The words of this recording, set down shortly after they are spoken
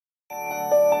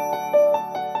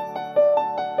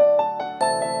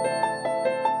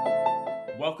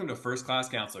to First Class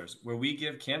Counselors, where we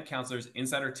give camp counselors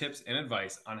insider tips and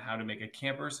advice on how to make a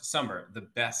camper's summer the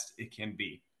best it can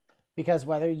be. Because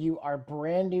whether you are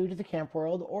brand new to the camp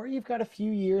world or you've got a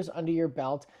few years under your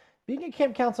belt, being a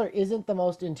camp counselor isn't the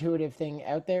most intuitive thing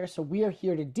out there. So we are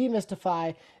here to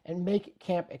demystify and make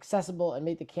camp accessible and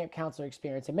make the camp counselor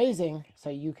experience amazing so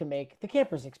you can make the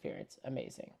camper's experience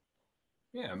amazing.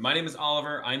 Yeah, my name is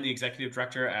Oliver. I'm the executive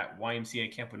director at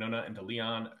YMCA Camp Winona in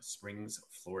DeLeon Springs,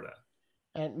 Florida.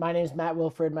 And my name is Matt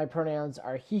Wilfred. My pronouns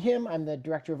are he, him. I'm the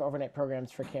director of overnight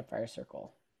programs for Campfire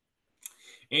Circle.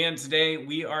 And today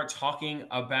we are talking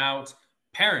about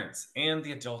parents and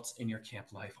the adults in your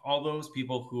camp life. All those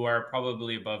people who are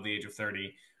probably above the age of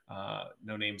 30.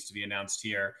 No names to be announced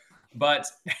here. But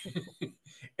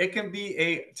it can be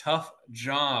a tough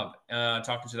job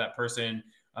talking to that person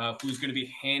who's going to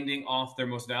be handing off their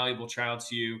most valuable child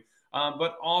to you,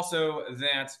 but also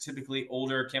that typically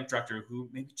older camp director who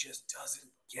maybe just doesn't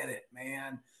get it,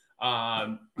 man,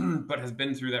 but has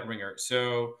been through that ringer.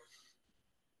 So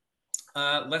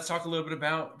let's talk a little bit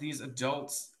about these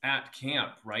adults at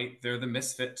camp, right? They're the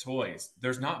misfit toys.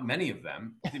 There's not many of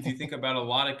them. If you think about a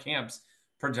lot of camps,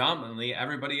 predominantly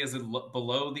everybody is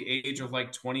below the age of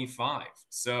like 25.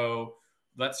 So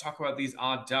let's talk about these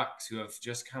odd ducks who have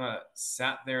just kind of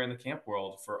sat there in the camp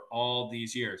world for all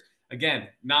these years. Again,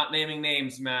 not naming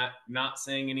names, Matt, not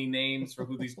saying any names for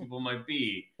who these people might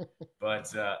be,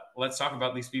 but let's talk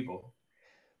about these people.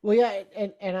 Well, yeah,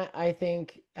 and I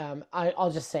think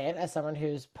I'll just say it as someone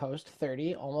who's post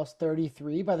 30, almost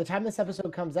 33. By the time this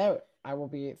episode comes out, I will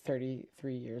be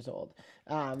 33 years old.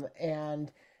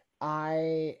 And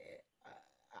I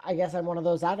I guess I'm one of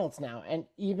those adults now, and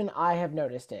even I have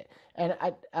noticed it, and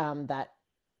that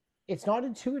it's not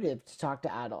intuitive to talk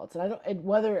to adults, and I don't and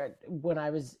whether when I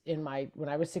was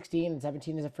 16 and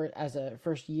 17 as a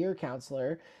first year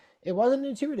counselor, it wasn't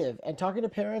intuitive, and talking to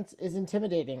parents is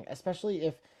intimidating, especially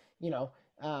if you know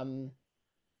um,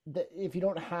 if you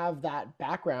don't have that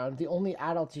background. The only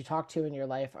adults you talk to in your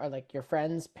life are like your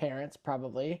friends, parents,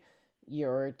 probably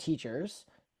your teachers,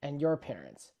 and your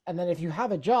parents. And then if you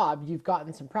have a job, you've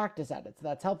gotten some practice at it, so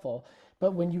that's helpful.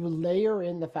 But when you layer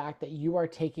in the fact that you are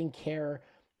taking care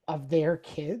of their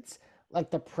kids, like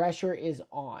the pressure is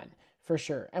on for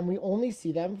sure. And we only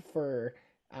see them for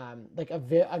like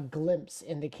a glimpse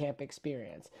in the camp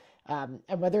experience. And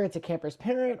whether it's a camper's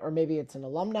parent or maybe it's an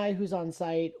alumni who's on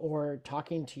site or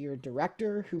talking to your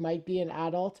director who might be an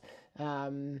adult,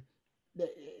 um,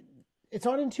 it's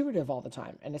not intuitive all the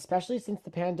time. And especially since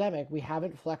the pandemic, we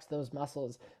haven't flexed those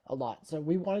muscles a lot. So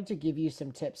we wanted to give you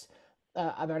some tips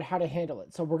about how to handle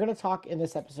it. So we're going to talk in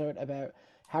this episode about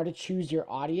how to choose your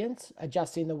audience,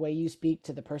 adjusting the way you speak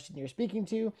to the person you're speaking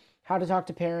to, how to talk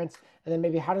to parents, and then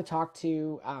maybe how to talk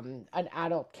to an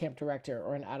adult camp director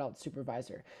or an adult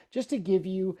supervisor, just to give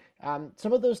you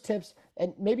some of those tips.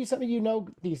 And maybe some of you know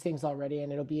these things already,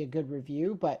 and it'll be a good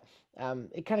review, but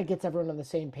it kind of gets everyone on the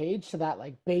same page to that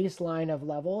like baseline of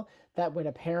level that when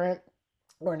a parent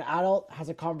or an adult has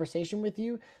a conversation with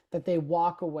you, that they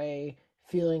walk away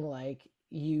feeling like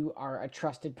you are a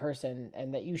trusted person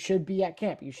and that you should be at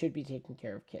camp. You should be taking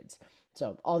care of kids.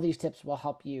 So all these tips will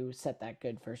help you set that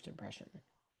good first impression.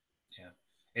 Yeah.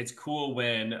 It's cool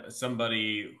when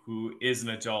somebody who is an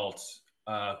adult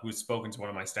who's spoken to one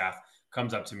of my staff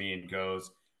comes up to me and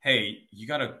goes, "Hey, you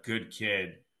got a good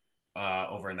kid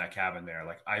over in that cabin there.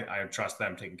 Like, I trust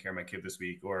them taking care of my kid this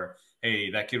week." Or, "Hey,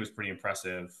 that kid was pretty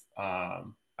impressive.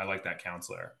 I like that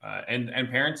counselor." And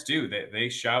parents do. They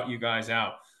shout you guys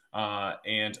out.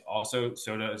 And also,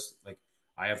 so does like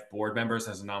I have board members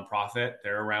as a nonprofit.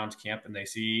 They're around camp and they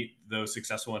see those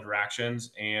successful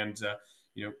interactions and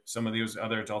some of those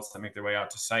other adults that make their way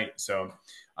out to site. So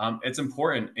it's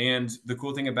important. And the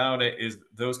cool thing about it is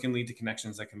those can lead to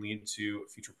connections that can lead to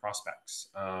future prospects.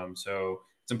 So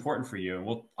it's important for you.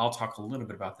 And I'll talk a little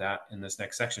bit about that in this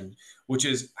next section, which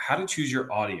is how to choose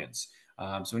your audience.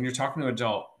 So when you're talking to an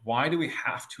adult, why do we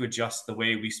have to adjust the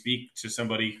way we speak to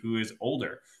somebody who is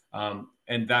older?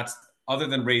 And that's other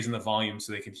than raising the volume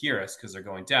so they can hear us because they're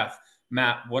going deaf.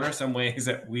 Matt, what are some ways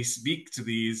that we speak to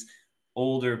these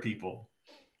older people?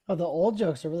 Oh, the old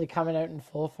jokes are really coming out in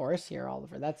full force here,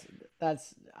 Oliver.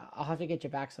 That's I'll have to get you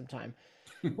back sometime.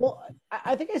 Well,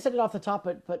 I think I said it off the top,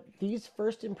 but these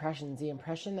first impressions, the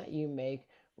impression that you make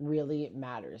really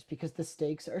matters because the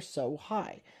stakes are so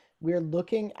high. We're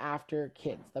looking after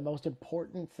kids, the most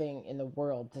important thing in the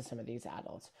world to some of these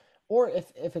adults. Or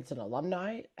if it's an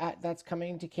alumni that's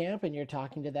coming to camp and you're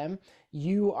talking to them,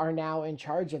 you are now in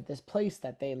charge of this place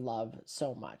that they love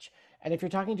so much. And if you're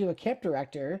talking to a camp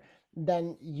director,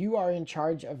 then you are in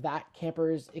charge of that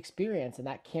camper's experience and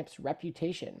that camp's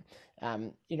reputation.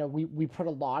 We put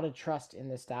a lot of trust in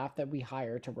the staff that we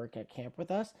hire to work at camp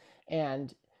with us,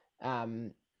 and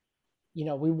um,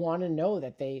 we want to know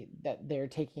that they're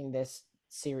taking this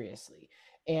seriously.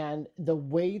 And the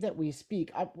way that we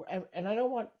speak, and I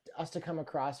don't want us to come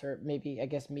across, or maybe I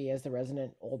guess me as the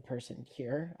resident old person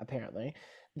here, apparently,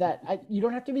 that you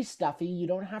don't have to be stuffy, you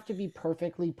don't have to be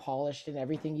perfectly polished in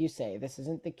everything you say. This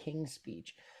isn't the king's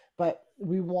speech, but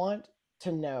we want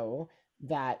to know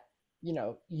that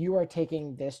you are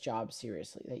taking this job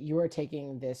seriously, that you are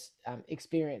taking this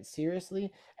experience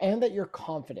seriously, and that you're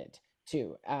confident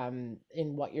too,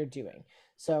 in what you're doing.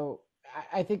 So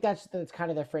I think that's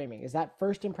kind of the framing. Is that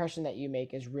first impression that you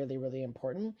make is really, really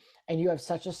important, and you have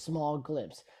such a small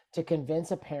glimpse to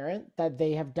convince a parent that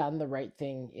they have done the right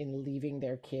thing in leaving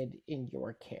their kid in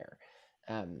your care.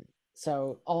 Um,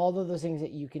 so all of those things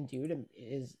that you can do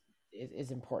is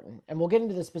important, and we'll get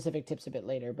into the specific tips a bit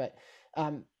later. But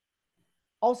um,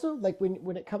 also, like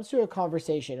when it comes to a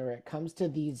conversation or it comes to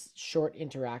these short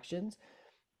interactions,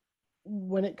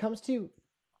 when it comes to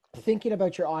thinking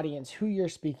about your audience, who you're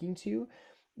speaking to,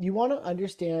 you want to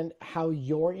understand how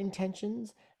your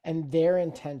intentions and their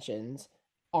intentions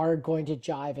are going to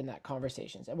jive in that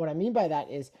conversations. And what I mean by that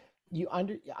is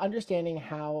understanding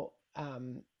how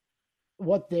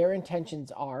what their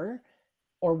intentions are,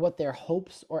 or what their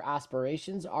hopes or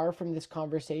aspirations are from this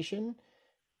conversation,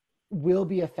 will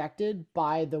be affected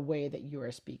by the way that you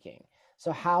are speaking.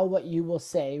 So, how what you will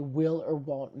say will or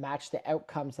won't match the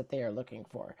outcomes that they are looking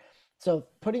for. So,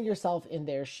 putting yourself in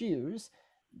their shoes,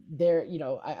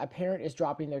 a parent is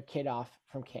dropping their kid off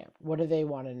from camp. What do they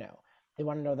want to know? They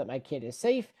want to know that my kid is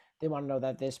safe. They want to know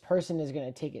that this person is going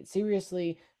to take it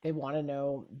seriously. They want to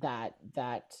know that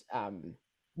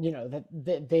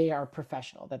they are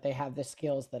professional, that they have the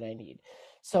skills that I need.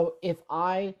 So if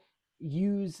I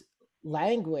use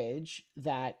language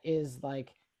that is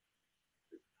like,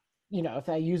 if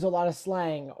I use a lot of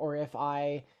slang, or if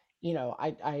I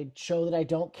show that I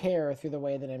don't care through the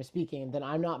way that I'm speaking, then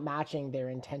I'm not matching their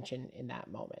intention in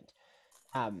that moment.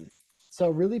 Um, so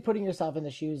really putting yourself in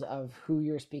the shoes of who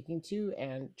you're speaking to,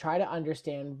 and try to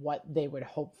understand what they would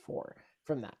hope for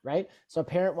from that, right? So a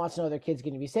parent wants to know their kid's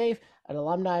going to be safe. An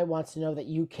alumni wants to know that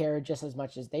you care just as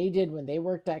much as they did when they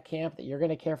worked at camp, that you're going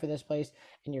to care for this place.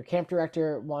 And your camp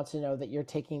director wants to know that you're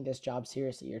taking this job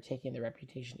seriously. You're taking the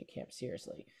reputation of camp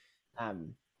seriously.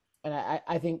 Um, and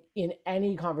I think in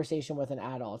any conversation with an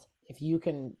adult, if you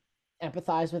can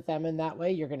empathize with them in that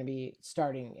way, you're going to be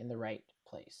starting in the right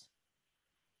place.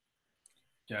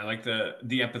 Yeah, I like the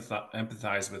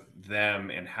empathize with them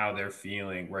and how they're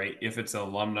feeling, right? If it's an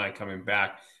alumni coming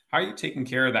back, how are you taking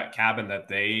care of that cabin that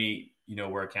they,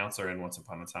 were a counselor in once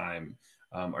upon a time?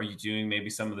 Are you doing maybe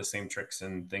some of the same tricks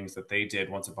and things that they did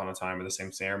once upon a time, or the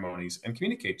same ceremonies, and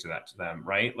communicate to them,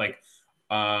 right? Like,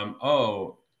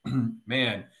 oh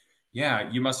man, yeah,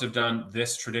 you must have done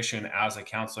this tradition as a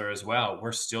counselor as well.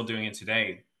 We're still doing it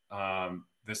today.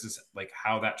 This is like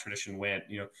how that tradition went.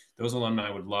 Those alumni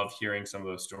would love hearing some of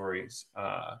those stories.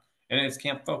 And it's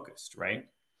camp focused, right?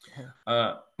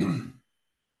 Uh,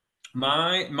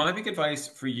 my big advice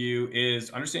for you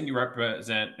is understand you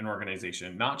represent an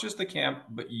organization, not just the camp,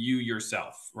 but you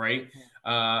yourself, right?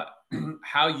 Uh,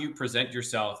 how you present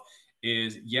yourself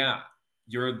is, yeah,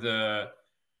 you're the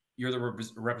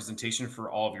representation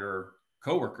for all of your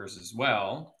coworkers as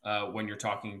well, when you're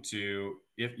talking to,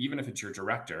 if even if it's your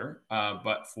director,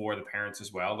 but for the parents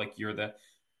as well. Like, you're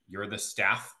the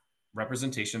staff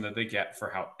representation that they get for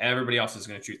how everybody else is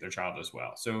going to treat their child as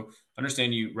well. So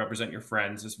understand you represent your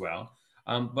friends as well,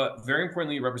 but very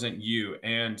importantly, you represent you.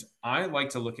 And I like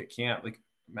to look at camp, like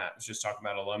Matt was just talking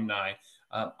about alumni.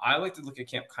 I like to look at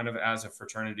camp kind of as a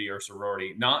fraternity or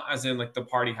sorority, not as in like the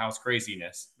party house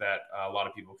craziness that a lot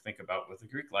of people think about with the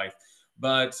Greek life,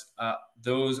 but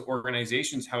those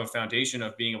organizations have a foundation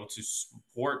of being able to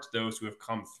support those who have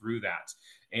come through that.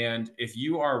 And if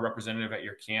you are a representative at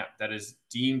your camp that is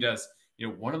deemed as,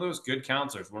 one of those good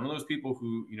counselors, one of those people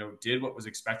who, did what was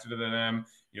expected of them,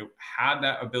 had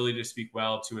that ability to speak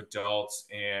well to adults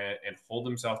and hold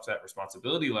themselves to that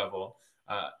responsibility level,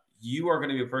 you are going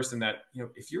to be a person that,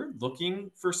 if you're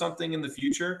looking for something in the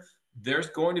future, there's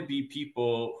going to be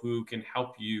people who can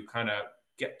help you kind of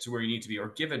get to where you need to be, or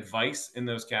give advice in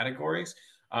those categories,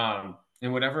 and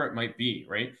whatever it might be,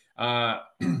 right?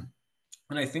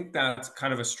 And I think that's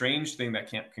kind of a strange thing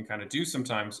that camp can kind of do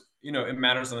sometimes. It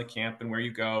matters on the camp and where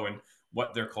you go and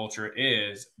what their culture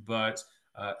is, but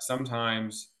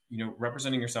sometimes,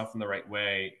 representing yourself in the right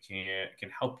way can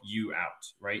help you out,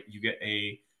 right? You get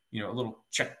a little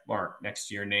check mark next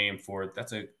to your name for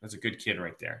that's a good kid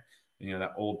right there.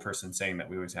 that old person saying that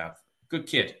we always have. Good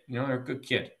kid, they're a good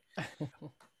kid.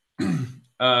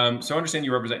 So understand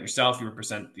you represent yourself, you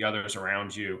represent the others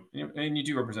around you, and you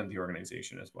do represent the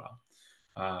organization as well.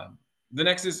 The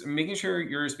next is making sure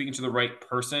you're speaking to the right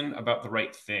person about the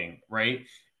right thing, right?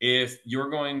 If you're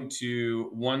going to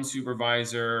one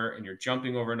supervisor and you're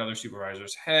jumping over another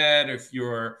supervisor's head, if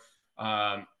you're,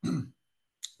 as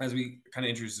we kind of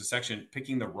introduce the section,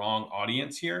 picking the wrong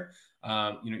audience here,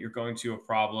 you're going to a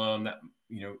problem that,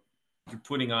 you're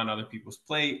putting on other people's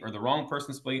plate or the wrong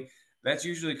person's plate. That's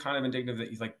usually kind of indicative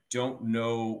that you don't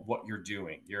know what you're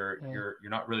doing. You're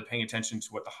not really paying attention to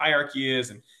what the hierarchy is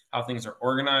and how things are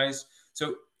organized.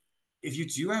 So if you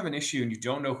do have an issue and you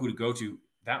don't know who to go to,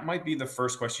 that might be the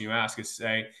first question you ask is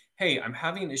say, hey, I'm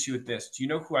having an issue with this. Do you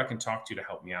know who I can talk to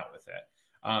help me out with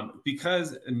it?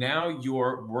 Because now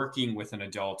you're working with an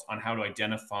adult on how to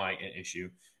identify an issue,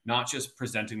 not just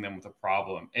presenting them with a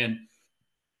problem. And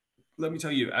let me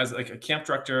tell you, as like a camp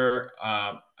director,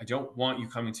 I don't want you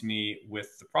coming to me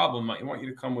with the problem. I want you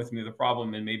to come with me with a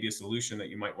problem and maybe a solution that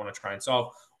you might want to try and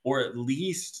solve, or at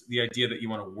least the idea that you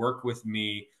want to work with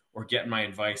me or get my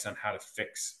advice on how to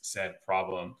fix said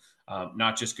problem.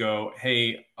 Not just go,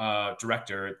 hey,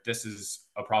 director, this is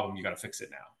a problem. You got to fix it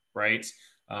now, right?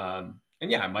 And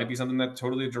yeah, it might be something that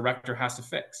totally the director has to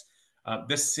fix.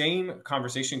 The same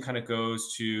conversation kind of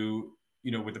goes to,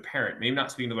 with the parent, maybe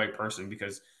not speaking to the right person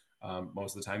because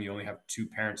most of the time you only have two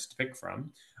parents to pick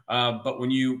from. But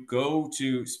when you go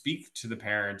to speak to the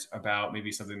parent about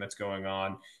maybe something that's going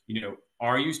on,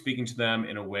 are you speaking to them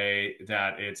in a way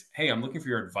that it's, hey, I'm looking for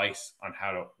your advice on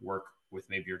how to work with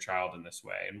maybe your child in this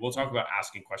way? And we'll talk about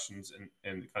asking questions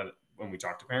and kind of when we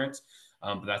talk to parents.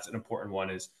 But that's an important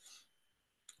one is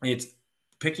it's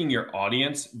picking your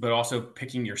audience, but also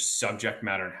picking your subject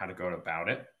matter and how to go about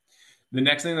it. The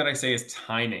next thing that I say is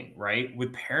timing, right?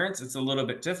 With parents, it's a little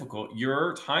bit difficult.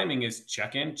 Your timing is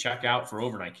check in, check out for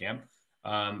overnight camp.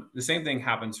 The same thing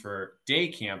happens for day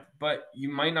camp, but you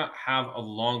might not have a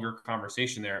longer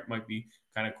conversation there. It might be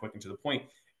kind of quick and to the point.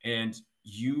 And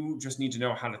you just need to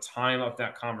know how to time up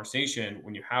that conversation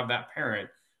when you have that parent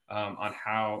on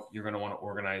how you're going to want to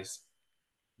organize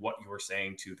what you're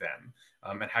saying to them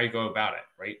and how you go about it,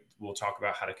 right? We'll talk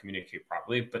about how to communicate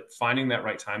properly, but finding that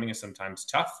right timing is sometimes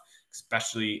tough,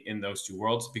 especially in those two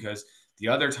worlds, because the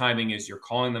other timing is you're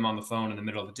calling them on the phone in the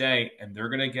middle of the day and they're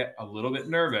going to get a little bit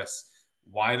nervous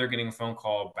why they're getting a phone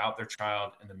call about their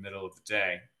child in the middle of the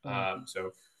day.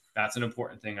 So that's an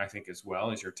important thing, I think, as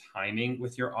well, is your timing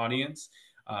with your audience.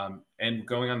 And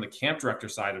going on the camp director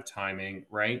side of timing,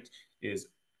 right, is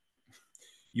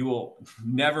you will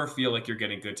never feel like you're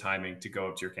getting good timing to go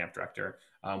up to your camp director,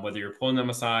 whether you're pulling them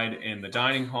aside in the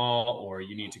dining hall or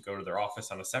you need to go to their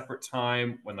office on a separate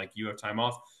time when like you have time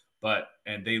off,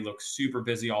 and they look super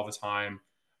busy all the time.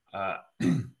 Uh,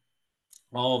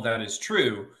 all of that is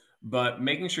true, but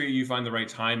making sure you find the right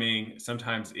timing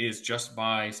sometimes is just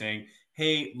by saying,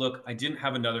 hey, look, I didn't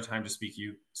have another time to speak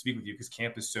with you because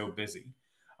camp is so busy.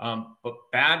 But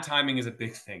bad timing is a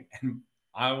big thing. And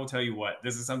I will tell you what,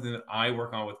 this is something that I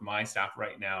work on with my staff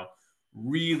right now,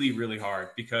 really, really hard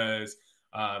because,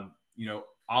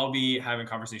 I'll be having a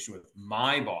conversation with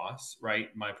my boss, right?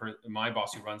 My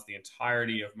boss who runs the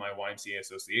entirety of my YMCA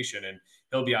association, and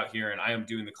he'll be out here and I am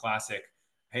doing the classic,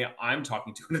 hey, I'm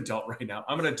talking to an adult right now.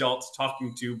 I'm an adult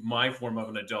talking to my form of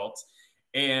an adult.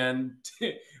 And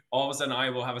all of a sudden I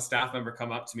will have a staff member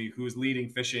come up to me who's leading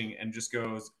fishing and just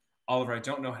goes, Oliver, I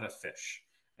don't know how to fish.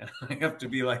 And I have to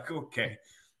be like, okay,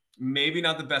 maybe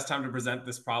not the best time to present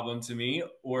this problem to me,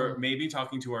 or maybe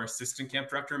talking to our assistant camp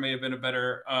director may have been a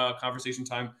better conversation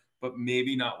time, but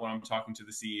maybe not when I'm talking to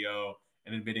the CEO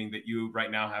and admitting that you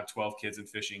right now have 12 kids in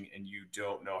fishing and you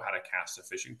don't know how to cast a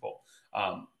fishing pole.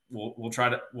 We'll try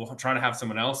to have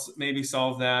someone else maybe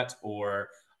solve that, or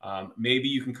maybe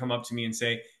you can come up to me and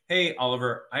say, hey,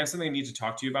 Oliver, I have something I need to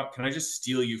talk to you about. Can I just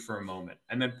steal you for a moment?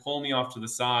 And then pull me off to the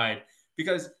side,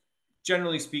 because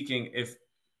generally speaking, if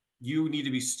you need to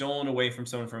be stolen away from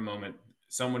someone for a moment,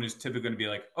 someone is typically going to be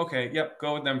like, okay, yep,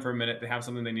 go with them for a minute. They have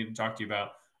something they need to talk to you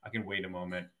about. I can wait a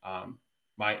moment.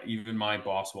 Even my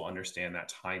boss will understand that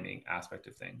timing aspect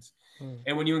of things.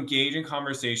 And when you engage in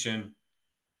conversation,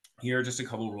 here are just a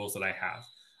couple of rules that I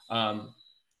have.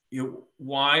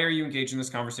 Why are you engaged in this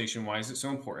conversation? Why is it so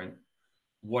important?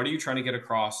 What are you trying to get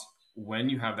across when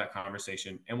you have that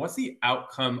conversation? And what's the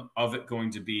outcome of it going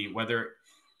to be? Whether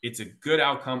it's a good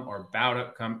outcome or a bad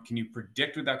outcome, can you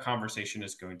predict what that conversation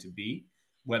is going to be,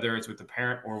 whether it's with the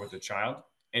parent or with the child?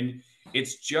 And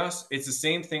it's the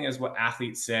same thing as what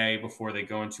athletes say before they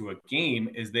go into a game,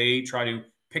 is they try to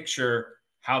picture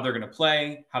how they're going to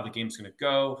play, how the game's going to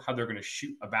go, how they're going to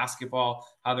shoot a basketball,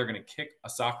 how they're going to kick a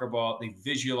soccer ball. They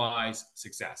visualize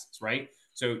successes, right?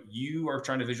 So you are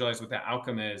trying to visualize what that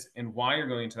outcome is and why you're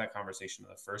going into that conversation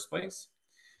in the first place.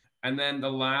 And then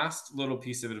the last little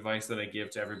piece of advice that I give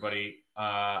to everybody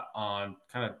on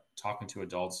kind of talking to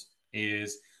adults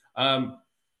is um,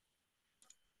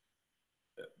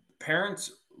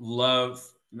 parents love,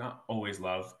 not always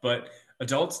love, but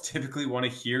adults typically want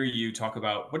to hear you talk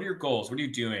about what are your goals? What are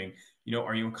you doing?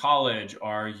 Are you in college?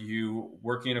 Are you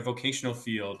working in a vocational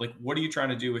field? Like, what are you trying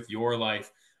to do with your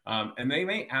life? And they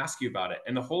may ask you about it.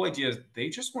 And the whole idea is they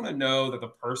just want to know that the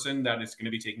person that is going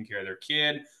to be taking care of their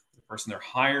kid, the person they're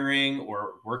hiring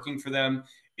or working for them,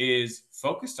 is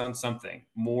focused on something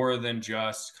more than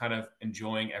just kind of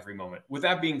enjoying every moment. With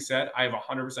that being said, I have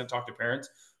 100% talked to parents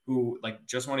who like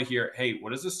just want to hear, hey,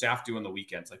 what does the staff do on the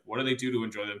weekends? Like, what do they do to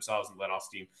enjoy themselves and let off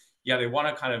steam? Yeah, they want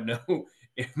to kind of know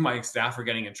if my staff are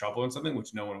getting in trouble in something,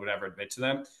 which no one would ever admit to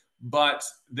them. But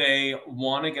they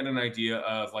want to get an idea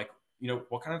of like,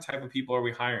 what kind of type of people are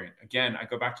we hiring? Again, I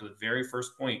go back to the very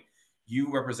first point.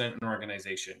 You represent an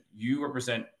organization. You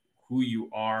represent who you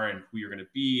are and who you're going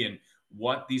to be and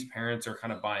what these parents are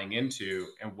kind of buying into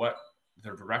and what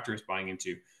their director is buying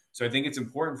into. So I think it's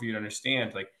important for you to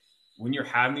understand like when you're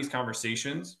having these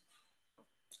conversations,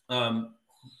 um,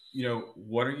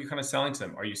 what are you kind of selling to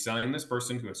them? Are you selling this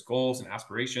person who has goals and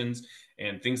aspirations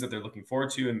and things that they're looking forward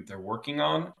to and they're working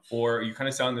on? Or are you kind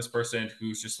of selling this person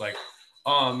who's just like,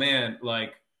 oh man,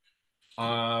 like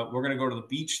we're gonna go to the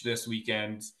beach this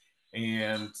weekend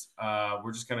and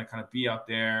we're just gonna kind of be out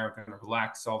there, gonna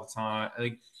relax all the time.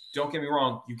 Like, don't get me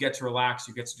wrong, you get to relax,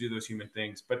 you get to do those human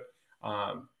things, but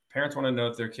parents want to know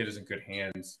that their kid is in good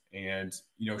hands, and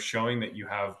showing that you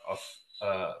have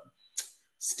a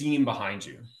steam behind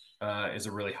you is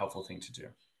a really helpful thing to do.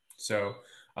 So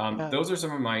Yeah. those are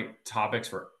some of my topics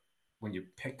for when you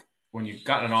pick when you've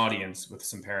got an audience with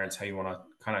some parents, how you want to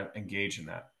kind of engage in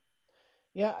that.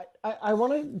 Yeah, I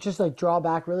want to just like draw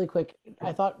back really quick.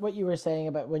 I thought what you were saying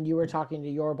about when you were talking to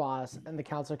your boss and the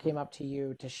counselor came up to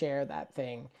you to share that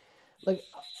thing. Like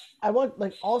I want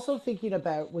like also thinking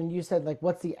about when you said like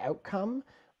what's the outcome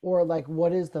or like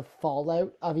what is the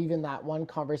fallout of even that one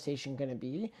conversation going to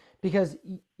be? Because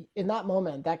in that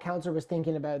moment that counselor was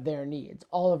thinking about their needs.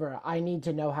 Oliver, I need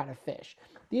to know how to fish.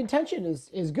 The intention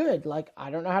is good. Like I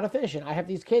don't know how to fish and I have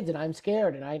these kids and I'm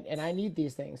scared and I need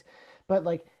these things. But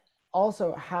like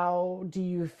also how do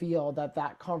you feel that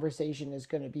that conversation is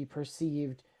going to be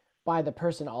perceived by the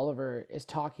person Oliver is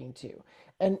talking to?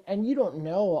 And you don't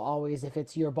know always if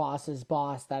it's your boss's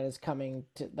boss that is coming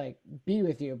to like be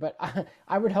with you, but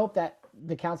I would hope that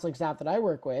the counseling staff that I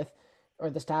work with or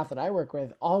the staff that I work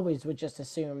with always would just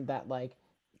assume that like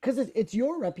because it's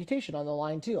your reputation on the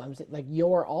line too. I'm like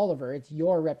you're Oliver, it's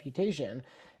your reputation,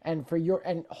 and for your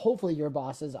and hopefully your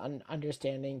boss is an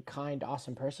understanding, kind,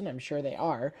 awesome person. I'm sure they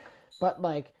are, but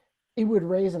like it would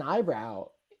raise an eyebrow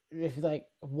if like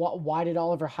what why did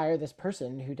Oliver hire this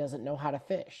person who doesn't know how to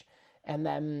fish? And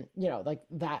then like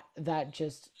that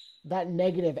just that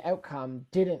negative outcome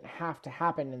didn't have to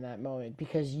happen in that moment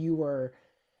because you were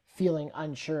feeling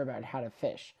unsure about how to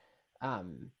fish.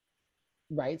 Um,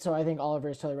 right. So I think Oliver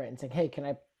is totally right in saying, hey,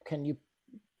 can you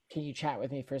can you chat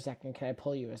with me for a second? Can I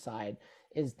pull you aside?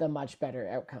 Is the much better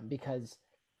outcome because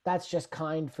that's just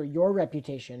kind for your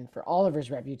reputation, for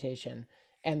Oliver's reputation,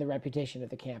 and the reputation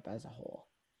of the camp as a whole.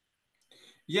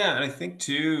 Yeah, and I think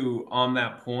too on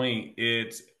that point,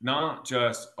 it's not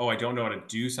just, oh, I don't know how to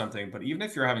do something, but even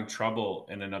if you're having trouble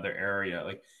in another area,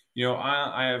 like,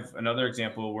 I have another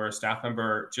example where a staff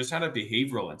member just had a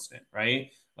behavioral incident,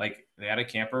 right? Like they had a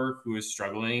camper who was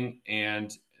struggling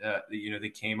and, they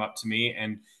came up to me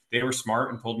and they were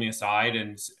smart and pulled me aside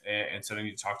and said, I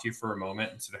need to talk to you for a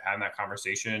moment instead of having that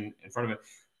conversation in front of it.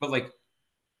 But like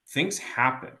things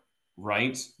happen,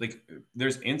 right? Like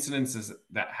there's incidences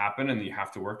that happen and you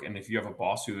have to work. And if you have a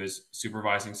boss who is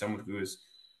supervising someone who is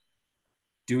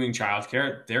doing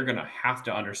childcare, they're going to have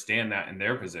to understand that in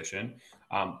their position.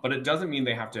 But it doesn't mean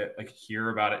they have to like hear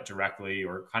about it directly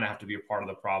or kind of have to be a part of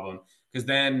the problem because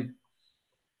then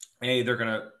they're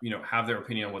going to have their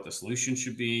opinion on what the solution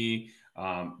should be.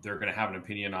 They're going to have an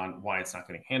opinion on why it's not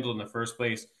getting handled in the first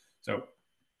place. So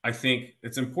I think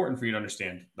it's important for you to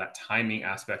understand that timing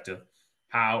aspect of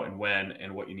how and when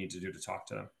and what you need to do to talk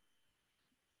to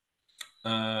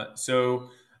them. So,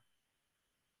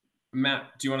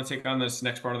 Matt, do you want to take on this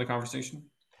next part of the conversation?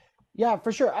 Yeah,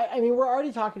 for sure. I mean, we're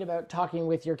already talking about talking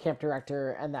with your camp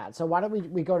director and that. So why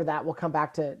don't we go to that? We'll come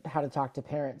back to how to talk to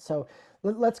parents. So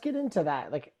let's get into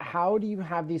that. Like, how do you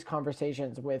have these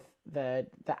conversations with the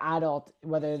adult,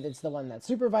 whether it's the one that's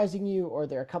supervising you or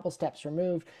they're a couple steps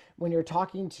removed, when you're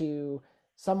talking to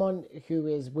someone who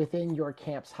is within your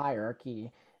camp's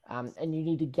hierarchy, and you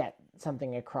need to get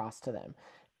something across to them.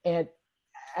 And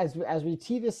as we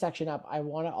tee this section up, I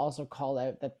want to also call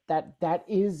out that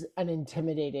is an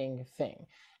intimidating thing.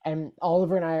 And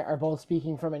Oliver and I are both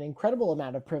speaking from an incredible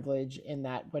amount of privilege in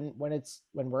that when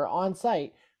we're on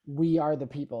site, we are the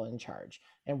people in charge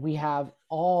and we have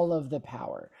all of the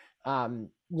power. You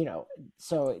know,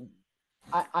 so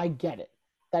I get it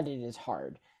that it is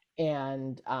hard,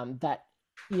 and that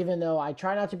even though I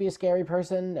try not to be a scary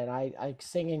person and I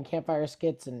sing in campfire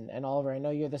skits, and Oliver, I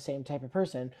know you're the same type of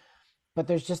person, but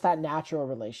there's just that natural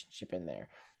relationship in there.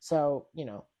 So,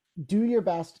 do your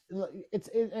best.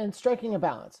 And striking a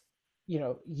balance.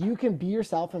 You can be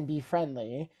yourself and be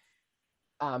friendly,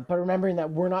 but remembering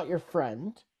that we're not your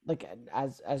friend. Like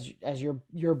as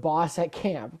your boss at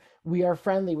camp, we are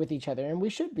friendly with each other, and we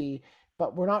should be,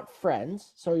 but we're not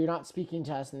friends. So you're not speaking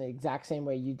to us in the exact same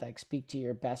way you'd like speak to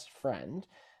your best friend.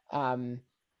 Um,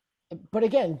 but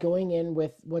again, going in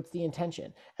with what's the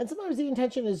intention, and sometimes the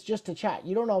intention is just to chat.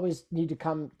 You don't always need to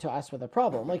come to us with a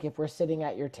problem. Like if we're sitting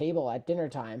at your table at dinner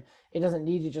time, it doesn't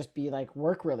need to just be like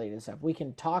work related stuff. We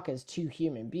can talk as two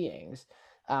human beings.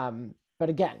 But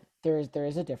again, there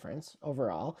is a difference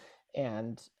overall,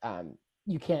 and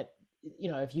you can't,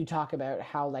 if you talk about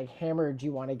how like hammered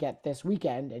you want to get this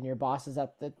weekend and your boss is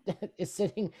at the is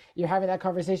sitting, you're having that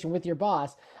conversation with your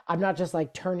boss. I'm not just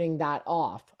like turning that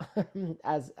off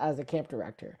as a camp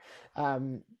director.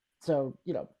 Um, so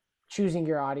choosing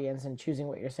your audience and choosing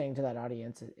what you're saying to that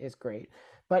audience is great.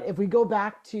 But if we go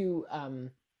back to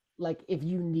like if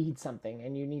you need something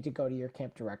and you need to go to your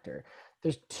camp director,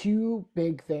 there's two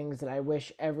big things that I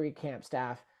wish every camp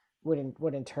staff would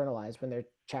internalize when they're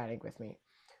chatting with me.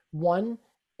 One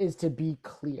is to be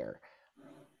clear.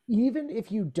 Even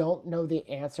if you don't know the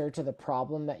answer to the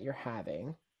problem that you're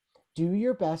having, do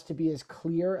your best to be as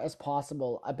clear as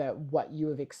possible about what you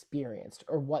have experienced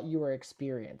or what you are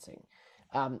experiencing,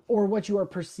 or what you are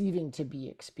perceiving to be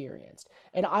experienced.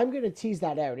 And I'm going to tease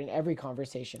that out in every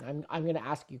conversation. I'm going to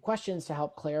ask you questions to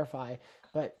help clarify,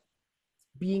 but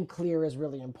being clear is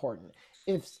really important.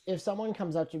 If someone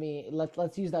comes up to me,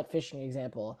 let's use that fishing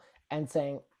example, and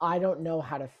saying, I don't know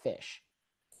how to fish,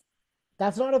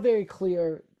 that's not a very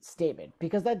clear statement,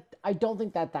 because that I don't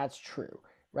think that that's true,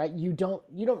 right? You don't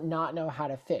not know how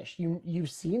to fish.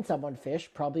 You've seen someone fish,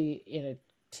 probably in a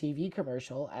TV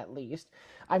commercial at least.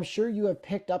 I'm sure you have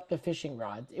picked up the fishing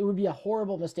rods. It would be a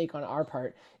horrible mistake on our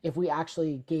part if we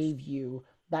actually gave you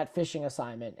that fishing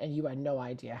assignment and you had no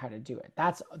idea how to do it.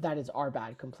 That is our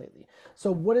bad completely.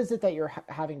 So what is it that you're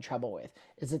having trouble with?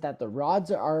 Is it that the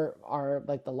rods are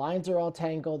like the lines are all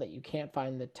tangled, that you can't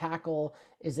find the tackle?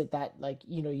 Is it that like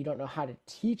you don't know how to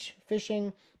teach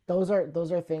fishing? Those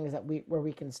are things that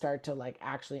we can start to like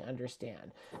actually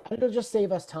understand. And it'll just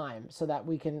save us time so that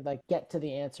we can like get to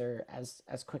the answer as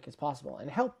quick as possible and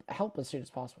help as soon as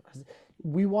possible, because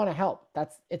we want to help.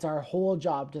 It's our whole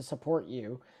job to support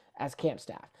you as camp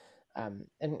staff.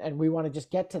 And we want to just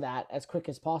get to that as quick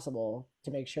as possible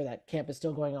to make sure that camp is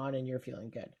still going on and you're feeling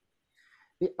good.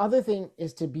 The other thing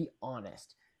is to be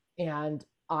honest. And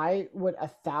I would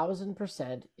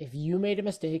 1,000%, if you made a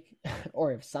mistake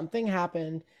or if something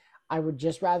happened, I would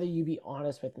just rather you be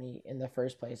honest with me in the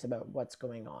first place about what's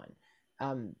going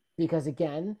on. Because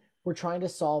again, we're trying to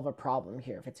solve a problem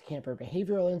here. If it's a camper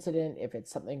behavioral incident, if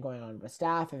it's something going on with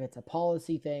staff, if it's a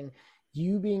policy thing,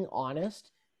 you being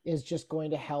honest is just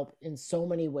going to help in so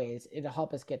many ways. It'll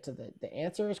help us get to the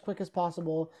answer as quick as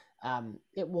possible.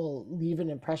 It will leave an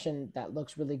impression that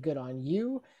looks really good on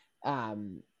you.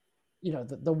 Um,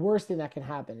 the worst thing that can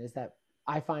happen is that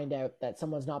I find out that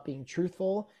someone's not being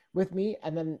truthful with me,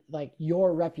 and then like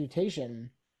your reputation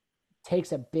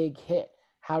takes a big hit.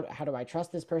 How do I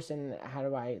trust this person? How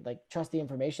do I like trust the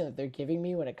information that they're giving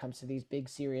me when it comes to these big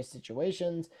serious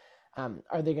situations?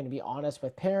 Are they going to be honest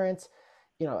with parents?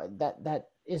 That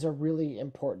is a really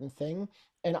important thing.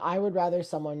 And I would rather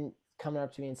someone coming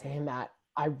up to me and say, hey Matt,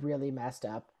 I really messed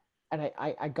up, and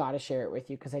I gotta share it with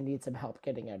you because I need some help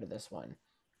getting out of this one.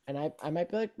 And I might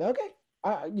be like, okay,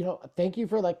 thank you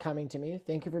for like coming to me,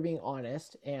 thank you for being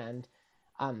honest, and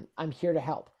I'm here to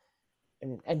help.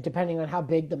 And depending on how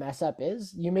big the mess up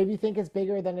is, you maybe think it's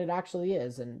bigger than it actually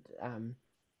is. And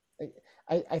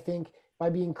I think by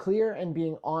being clear and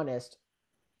being honest,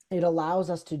 it allows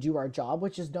us to do our job,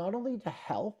 which is not only to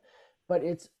help, but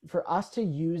it's for us to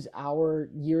use our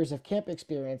years of camp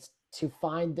experience to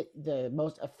find the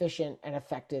most efficient and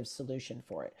effective solution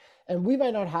for it. And we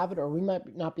might not have it, or we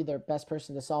might not be the best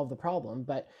person to solve the problem,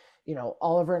 but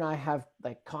Oliver and I have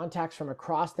like contacts from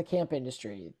across the camp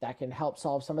industry that can help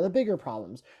solve some of the bigger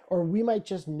problems, or we might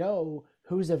just know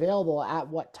who's available at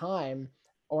what time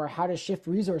or how to shift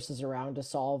resources around to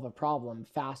solve a problem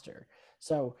faster.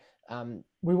 So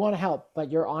we want to help, but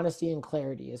your honesty and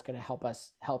clarity is going to help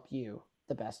us help you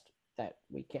the best that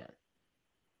we can.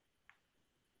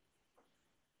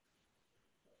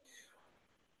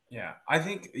 Yeah, I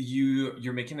think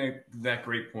you're making that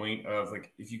great point of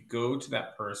like if you go to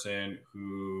that person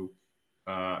who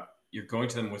you're going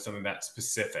to them with something that's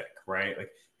specific, right?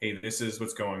 Like, hey, this is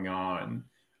what's going on.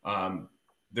 Um,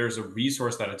 there's a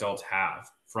resource that adults have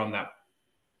from that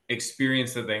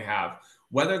experience that they have,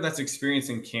 whether that's experience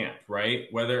in camp, right?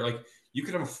 Whether like you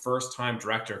could have a first time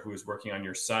director who is working on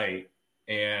your site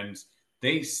and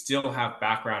they still have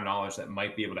background knowledge that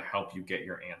might be able to help you get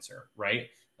your answer, right?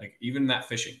 Like even that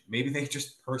fishing, maybe they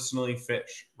just personally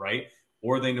fish, right?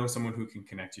 Or they know someone who can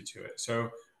connect you to it. So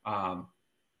um,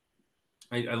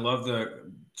 I love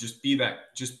the just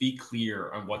be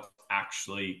clear on what's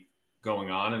actually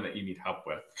going on and that you need help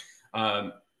with.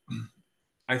 Um,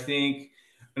 I think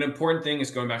an important thing is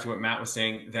going back to what Matt was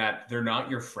saying that they're not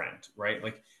your friend, right?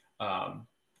 Like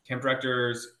camp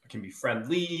directors can be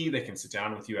friendly. They can sit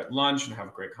down with you at lunch and have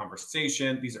a great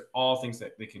conversation. These are all things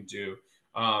that they can do.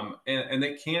 And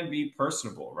they can be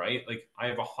personable, right? Like I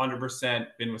have 100%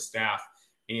 been with staff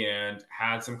and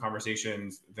had some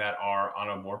conversations that are on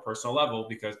a more personal level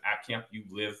because at camp you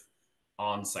live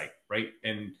on site, right?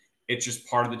 And it's just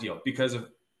part of the deal because of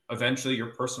eventually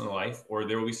your personal life, or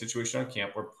there will be a situation on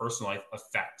camp where personal life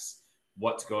affects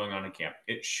what's going on in camp.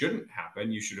 It shouldn't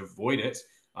happen. You should avoid it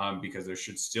because there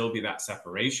should still be that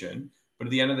separation. But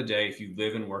at the end of the day, if you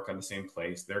live and work on the same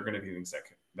place, there are going to be things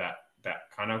that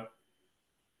kind of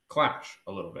clash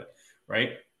a little bit,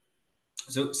 right?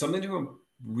 So something to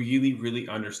really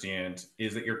understand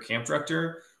is that your camp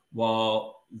director,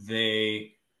 while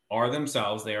they are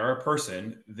themselves, they are a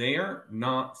person, they are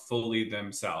not fully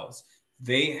themselves.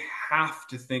 They have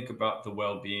to think about the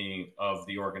well-being of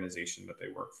the organization that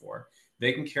they work for.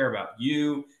 They can care about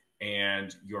you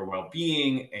and your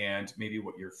well-being and maybe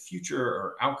what your future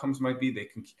or outcomes might be. They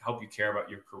can help you care about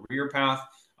your career path.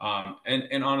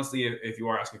 And honestly, if you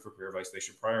are asking for career advice, they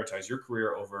should prioritize your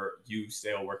career over you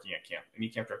still working at camp. Any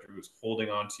camp director who is holding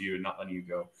on to you and not letting you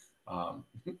go,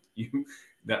 you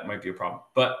that might be a problem.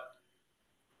 But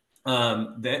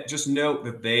that just note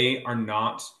that they are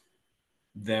not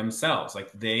themselves. Like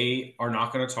they are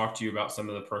not going to talk to you about some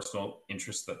of the personal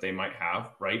interests that they might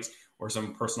have, right? Or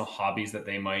some personal hobbies that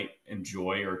they might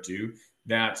enjoy or do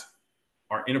that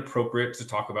are inappropriate to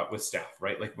talk about with staff,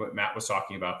 right? Like what Matt was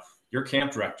talking about. Your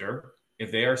camp director,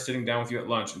 if they are sitting down with you at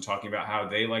lunch and talking about how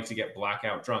they like to get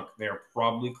blackout drunk, they are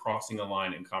probably crossing a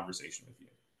line in conversation with you,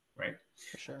 right?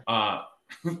 For sure.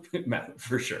 Matt,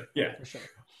 for sure. Yeah. For sure.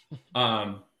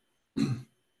 Um,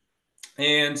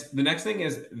 and the next thing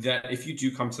is that if you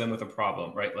do come to them with a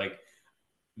problem, right? Like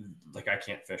I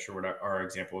can't fish or what our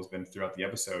example has been throughout the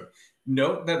episode,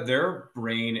 note that their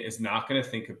brain is not going to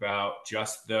think about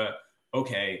just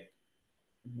okay,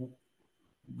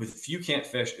 with if you can't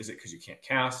fish, is it because you can't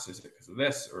cast? Is it because of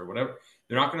this or whatever?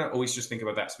 They're not going to always just think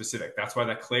about that specific. That's why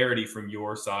that clarity from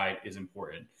your side is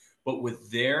important. But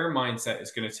with their mindset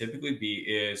is going to typically be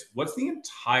is what's the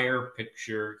entire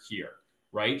picture here,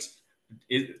 right?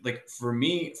 Like for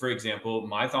me, for example,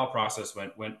 my thought process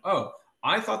went, oh,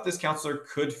 I thought this counselor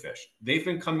could fish. They've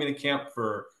been coming to camp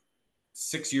for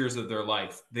 6 years of their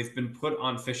life. They've been put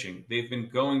on fishing. They've been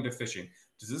going to fishing.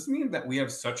 Does this mean that we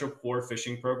have such a poor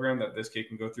fishing program that this kid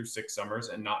can go through 6 summers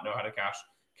and not know how to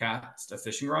cast a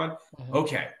fishing rod? Mm-hmm.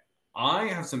 Okay, I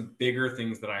have some bigger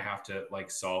things that I have to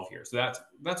like solve here. So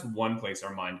that's one place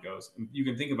our mind goes. And you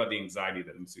can think about the anxiety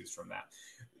that ensues from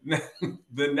that.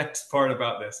 The next part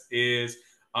about this is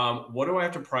what do I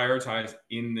have to prioritize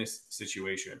in this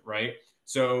situation, right?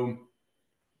 So,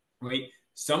 right,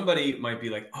 somebody might be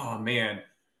like, oh man,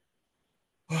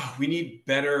 we need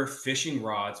better fishing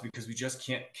rods because we just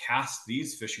can't cast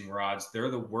these fishing rods.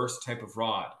 They're the worst type of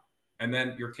rod. And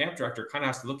then your camp director kind of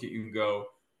has to look at you and go,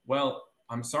 well,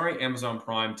 I'm sorry, Amazon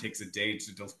Prime takes a day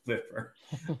to deliver.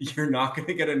 You're not going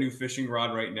to get a new fishing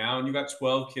rod right now. And you got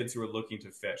 12 kids who are looking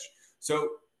to fish.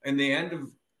 So, in the end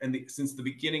of, since the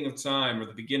beginning of time or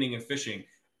the beginning of fishing,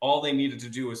 all they needed to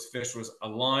do was fish was a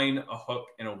line, a hook,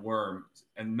 and a worm,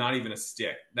 and not even a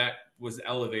stick. That was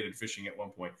elevated fishing at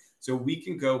one point. So we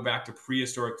can go back to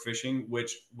prehistoric fishing,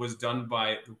 which was done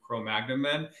by the Cro-Magnon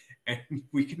men, and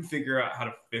we can figure out how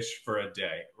to fish for a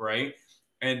day, right?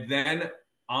 And then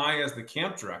I, as the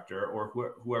camp director, or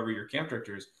whoever your camp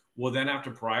director is, will then have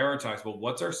to prioritize, well,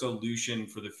 what's our solution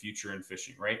for the future in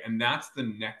fishing, right? And that's the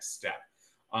next step.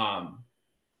 Um,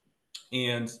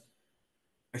 and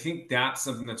I think that's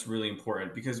something that's really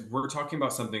important because we're talking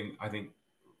about something I think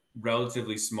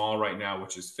relatively small right now,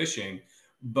 which is fishing.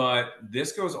 But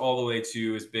this goes all the way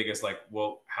to as big as like,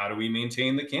 well, how do we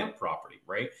maintain the camp property,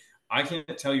 right? I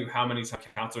can't tell you how many times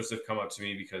counselors have come up to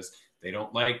me because they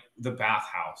don't like the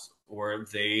bathhouse or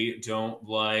they don't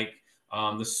like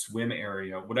the swim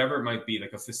area, whatever it might be,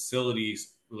 like a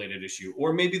facilities related issue,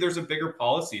 or maybe there's a bigger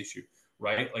policy issue,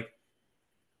 right? Like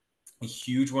a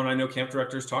huge one I know camp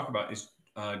directors talk about is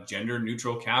gender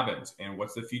neutral cabins and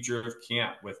what's the future of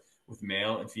camp with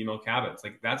male and female cabins.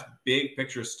 Like that's big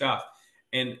picture stuff.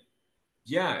 And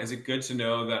yeah, is it good to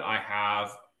know that I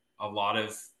have a lot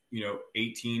of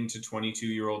 18 to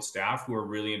 22-year-old staff who are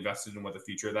really invested in what the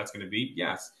future of that's going to be?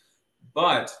 Yes,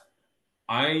 but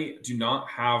I do not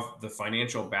have the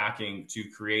financial backing to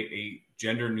create a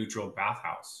gender neutral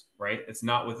bathhouse. Right? It's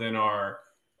not within our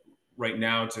right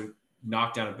now to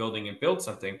knock down a building and build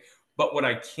something. But what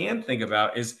I can think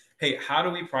about is, hey, how do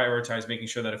we prioritize making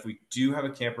sure that if we do have a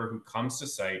camper who comes to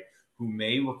site who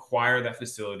may require that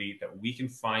facility, that we can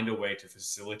find a way to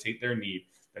facilitate their need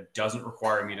that doesn't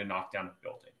require me to knock down a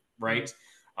building, right?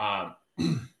 Um,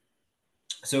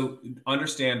 so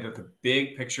understand that the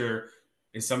big picture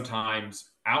is sometimes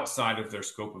outside of their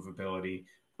scope of ability,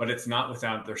 but it's not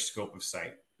without their scope of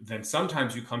sight. Then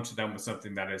sometimes you come to them with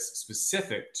something that is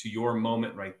specific to your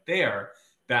moment right there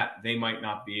that they might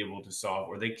not be able to solve,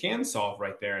 or they can solve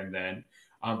right there and then.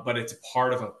 But it's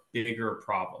part of a bigger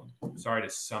problem. Sorry to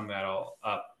sum that all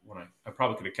up when I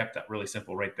probably could have kept that really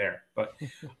simple right there. But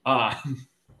uh,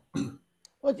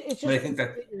 Well, it's but I just think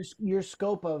that your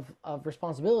scope of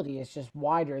responsibility is just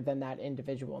wider than that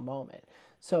individual moment.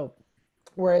 So,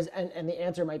 whereas and the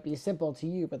answer might be simple to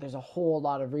you, but there's a whole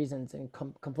lot of reasons and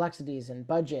complexities and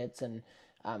budgets and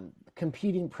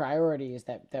competing priorities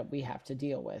that we have to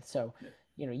deal with. So,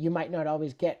 you might not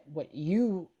always get what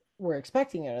you were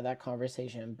expecting out of that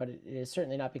conversation, but it is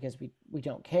certainly not because we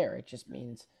don't care. It just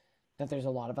means that there's a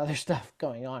lot of other stuff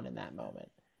going on in that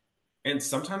moment. and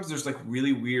sometimes there's like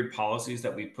really weird policies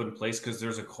that we put in place because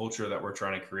there's a culture that we're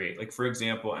trying to create. Like for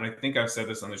example, and I think I've said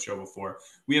this on the show before,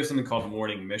 we have something called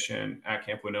morning mission at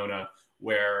Camp Winona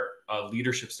where a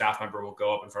leadership staff member will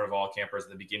go up in front of all campers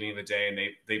at the beginning of the day and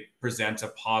they present a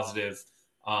positive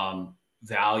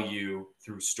value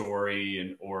through story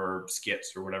and or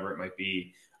skits or whatever it might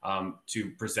be,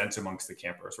 to present amongst the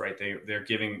campers, right? They're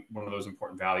giving one of those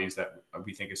important values that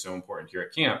we think is so important here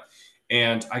at camp.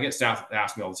 And I get staff that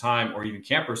ask me all the time, or even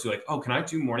campers who are like, oh, can I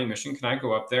do morning mission? Can I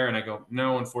go up there? And I go,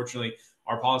 no, unfortunately,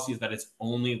 our policy is that it's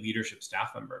only leadership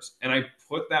staff members. And I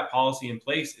put that policy in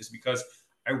place is because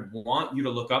I want you to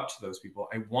look up to those people.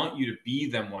 I want you to be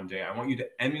them one day. I want you to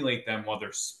emulate them while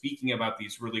they're speaking about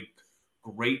these really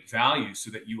great values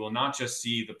so that you will not just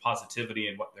see the positivity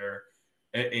in what they're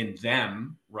in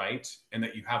them, right? And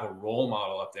that you have a role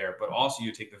model up there, but also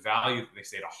you take the value that they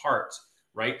say to heart,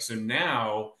 right? So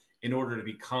now in order to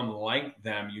become like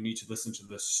them, you need to listen to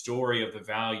the story of the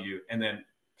value and then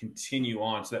continue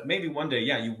on so that maybe one day,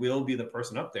 yeah, you will be the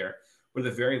person up there, but at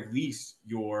the very least,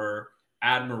 your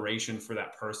admiration for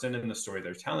that person and the story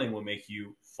they're telling will make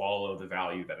you follow the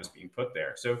value that is being put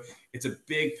there. So it's a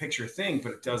big picture thing,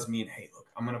 but it does mean, hey, look,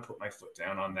 I'm going to put my foot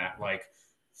down on that, like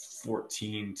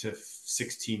 14 to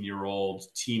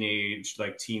 16-year-old teenage,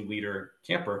 like team leader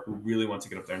camper who really wants to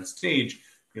get up there on stage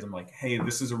because I'm like, hey,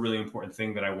 this is a really important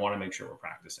thing that I want to make sure we're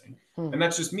practicing. Hmm. And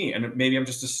that's just me. And maybe I'm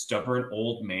just a stubborn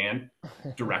old man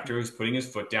director who's putting his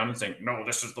foot down and saying, no,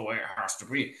 this is the way it has to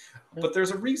be. But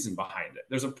there's a reason behind it,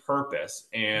 there's a purpose.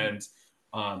 And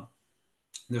um,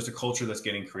 there's a culture that's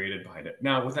getting created behind it.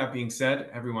 Now, with that being said,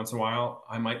 every once in a while,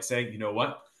 I might say, you know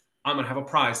what? I'm going to have a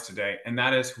prize today. And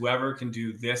that is whoever can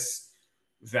do this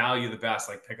value the best,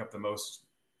 like pick up the most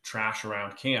trash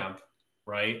around camp,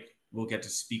 right? Will get to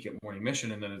speak at morning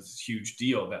mission. And then it's a huge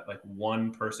deal that like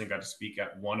one person got to speak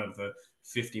at one of the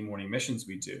 50 morning missions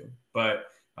we do. But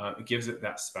it gives it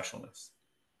that specialness.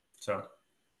 So,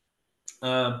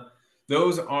 um,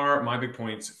 those are my big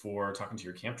points for talking to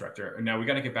your camp director. And now we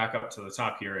got to get back up to the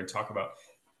top here and talk about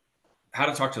how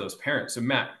to talk to those parents. So,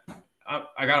 Matt,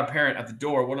 I got a parent at the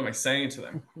door. What am I saying to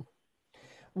them?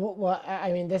 Well,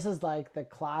 I mean, this is like the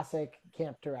classic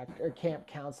camp director or camp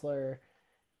counselor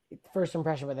first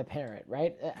impression with a parent,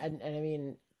 right? And I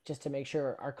mean, just to make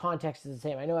sure our context is the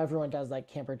same. I know everyone does like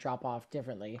camper drop off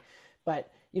differently,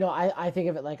 but I think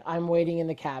of it like I'm waiting in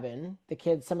the cabin.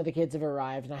 Some of the kids have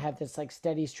arrived, and I have this like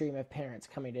steady stream of parents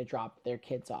coming to drop their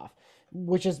kids off,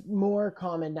 which is more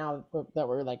common now that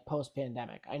we're like post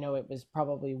pandemic. I know it was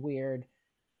probably weird.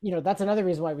 That's another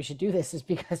reason why we should do this is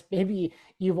because maybe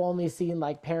you've only seen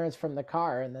like parents from the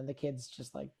car, and then the kids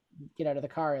just like get out of the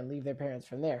car and leave their parents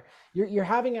from there. You're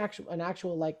having an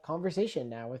actual like conversation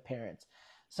now with parents.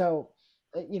 So,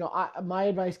 my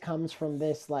advice comes from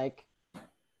this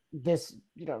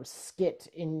skit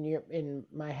in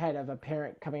my head of a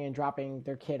parent coming and dropping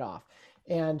their kid off.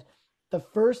 And the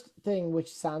first thing,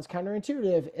 which sounds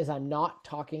counterintuitive, is I'm not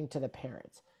talking to the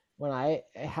parents. When I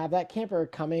have that camper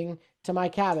coming to my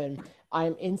cabin,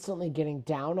 I'm instantly getting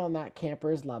down on that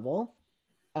camper's level.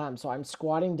 So I'm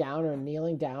squatting down or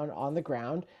kneeling down on the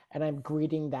ground, and I'm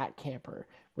greeting that camper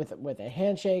with a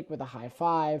handshake, with a high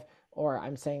five, or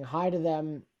I'm saying hi to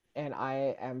them, and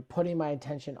I am putting my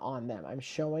attention on them. I'm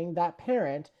showing that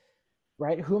parent,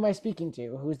 right? Who am I speaking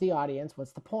to? Who's the audience?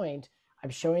 What's the point? I'm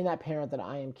showing that parent that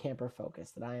I am camper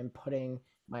focused, that I am putting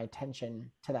my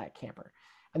attention to that camper.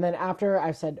 And then after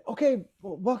I've said, okay,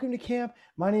 well, welcome to camp.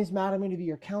 My name's Matt. I'm going to be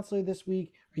your counselor this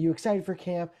week. Are you excited for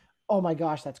camp? Oh my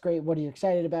gosh, that's great. What are you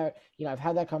excited about? I've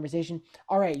had that conversation.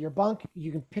 All right, your bunk,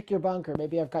 you can pick your bunk, or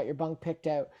maybe I've got your bunk picked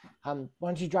out. Why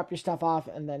don't you drop your stuff off,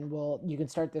 and then you can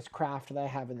start this craft that I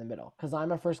have in the middle, because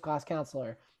I'm a first class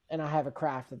counselor and I have a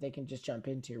craft that they can just jump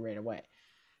into right away.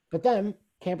 But then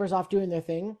campers off doing their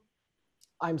thing.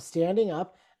 I'm standing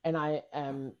up, and I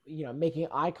am, making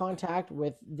eye contact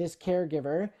with this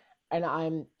caregiver, and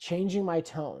I'm changing my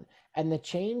tone. And the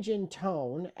change in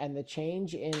tone and the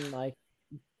change in like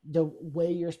the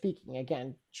way you're speaking,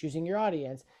 again, choosing your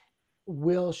audience,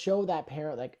 will show that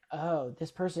parent like, oh,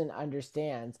 this person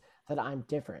understands that I'm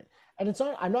different. And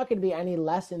I'm not going to be any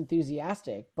less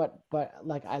enthusiastic, but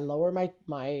like I lower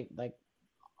my like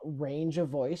range of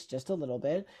voice just a little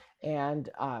bit, and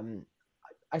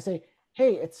I say,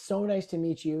 hey, it's so nice to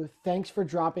meet you. Thanks for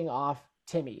dropping off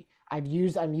Timmy. I'm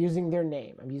using their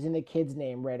name. I'm using the kid's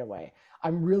name right away.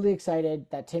 I'm really excited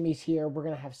that Timmy's here. We're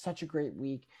gonna have such a great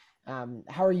week.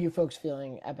 How are you folks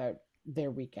feeling about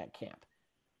their week at camp?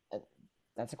 Uh,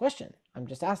 That's a question. I'm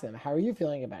just asking them, how are you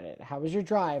feeling about it? How was your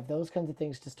drive? Those kinds of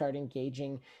things to start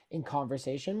engaging in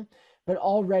conversation. But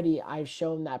already I've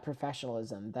shown that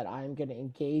professionalism, that I'm going to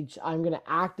engage, I'm going to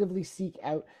actively seek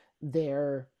out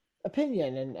their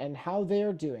opinion and how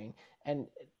they're doing. And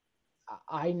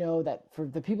I know that for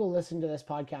the people listening to this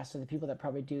podcast are the people that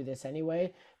probably do this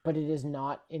anyway, but it is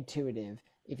not intuitive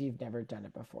if you've never done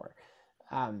it before.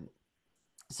 Um,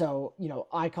 so,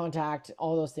 eye contact,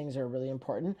 all those things are really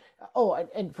important. Oh,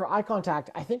 and for eye contact,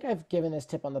 I think I've given this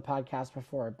tip on the podcast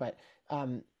before, but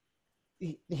um,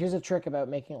 here's a trick about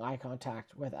making eye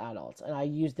contact with adults. And I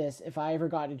use this if I ever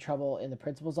got in trouble in the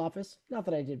principal's office. Not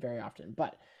that I did very often,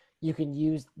 but you can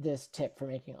use this tip for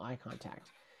making eye contact.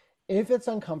 If it's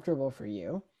uncomfortable for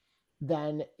you,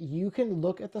 then you can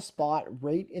look at the spot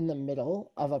right in the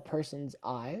middle of a person's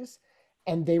eyes,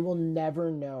 and they will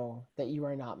never know that you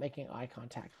are not making eye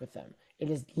contact with them. It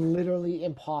is literally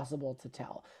impossible to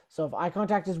tell. So if eye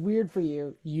contact is weird for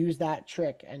you, use that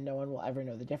trick and no one will ever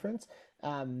know the difference.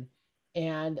 Um,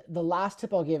 and the last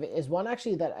tip I'll give is one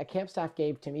actually that a camp staff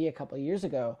gave to me a couple of years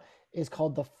ago, is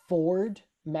called the Ford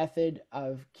method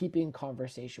of keeping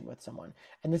conversation with someone.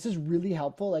 And this is really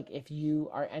helpful like if you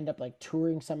are end up like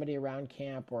touring somebody around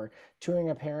camp or touring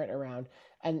a parent around.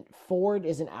 And Ford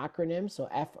is an acronym, so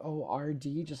FORD,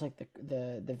 just like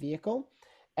the vehicle.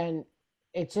 And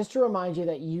it's just to remind you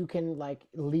that you can like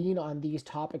lean on these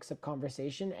topics of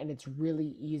conversation, and it's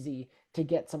really easy to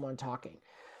get someone talking.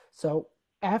 So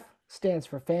F stands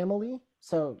for family.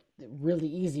 So really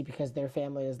easy because their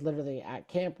family is literally at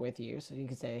camp with you. So you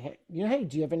can say, hey, hey,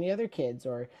 do you have any other kids?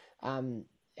 Or,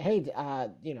 hey,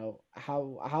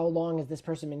 how long has this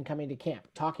person been coming to camp?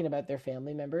 Talking about their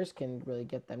family members can really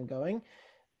get them going.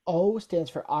 O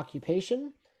stands for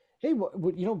occupation. Hey,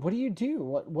 what do you do?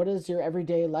 What does your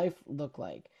everyday life look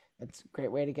like? That's a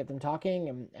great way to get them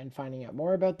talking and finding out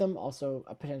more about them. Also,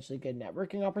 a potentially good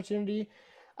networking opportunity.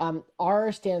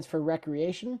 R stands for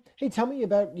recreation. Hey, tell me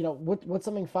about what's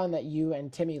something fun that you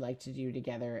and Timmy like to do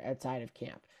together outside of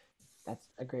camp. That's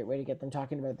a great way to get them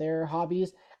talking about their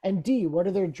hobbies. And D, what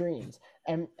are their dreams?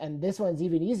 And this one's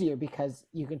even easier because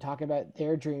you can talk about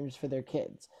their dreams for their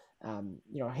kids.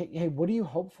 Hey, what do you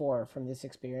hope for from this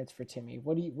experience for Timmy?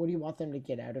 What do you want them to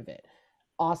get out of it?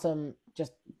 Awesome,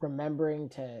 just remembering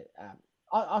to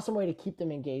awesome way to keep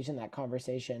them engaged in that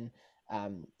conversation.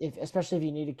 If especially if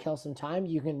you need to kill some time,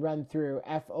 you can run through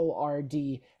FORD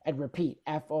and repeat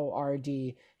FORD,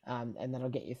 and that'll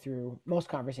get you through most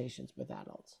conversations with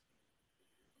adults.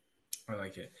 I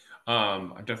like it. I'm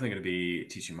definitely going to be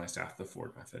teaching my staff the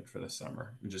Ford method for this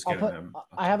summer and just I'll getting put. them up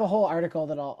I to. have a whole article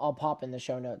that I'll pop in the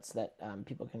show notes that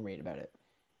people can read about it.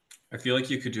 I feel like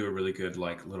you could do a really good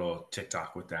like little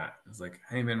TikTok with that. It's like,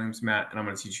 hey, my name's Matt, and I'm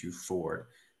going to teach you Ford,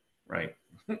 right?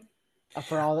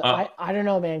 For all the, Uh, I don't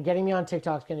know, man. Getting me on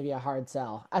TikTok's gonna be a hard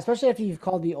sell, especially after you've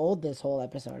called me old this whole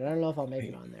episode. I don't know if I'll make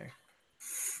it hey, on there.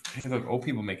 hey, look, old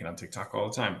people make it on TikTok all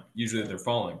the time. Usually they're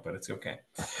falling, but it's okay.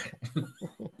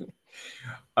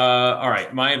 All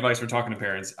right, my advice for talking to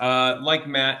parents, like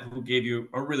Matt, who gave you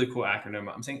a really cool acronym.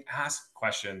 I'm saying ask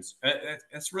questions.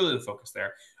 It's really the focus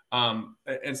there.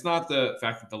 It's not the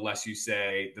fact that the less you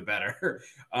say, the better,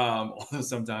 although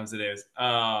sometimes it is.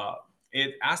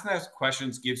 It asking those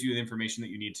questions gives you the information that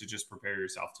you need to just prepare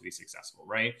yourself to be successful,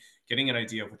 right? Getting an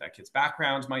idea of what that kid's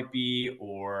background might be,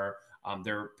 or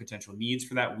their potential needs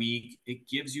for that week. It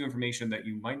gives you information that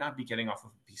you might not be getting off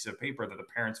of a piece of paper that the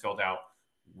parents filled out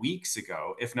weeks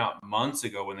ago, if not months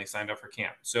ago, when they signed up for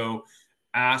camp. So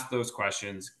ask those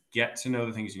questions, get to know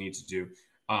the things you need to do.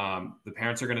 The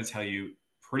parents are going to tell you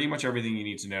pretty much everything you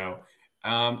need to know.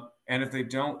 And if they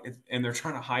don't, and they're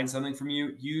trying to hide something from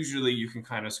you, usually you can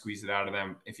kind of squeeze it out of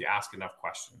them if you ask enough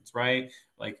questions, right?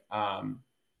 Like,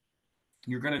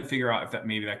 you're going to figure out if that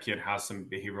maybe that kid has some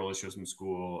behavioral issues in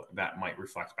school that might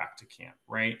reflect back to camp,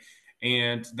 right?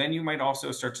 And then you might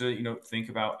also start to think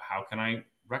about how can I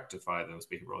rectify those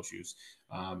behavioral issues,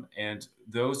 and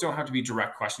those don't have to be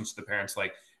direct questions to the parents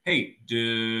like, hey,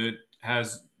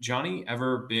 has Johnny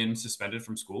ever been suspended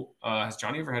from school? Has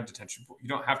Johnny ever had detention? You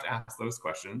don't have to ask those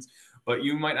questions, but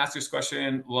you might ask this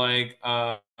question like,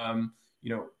 you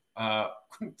know, uh,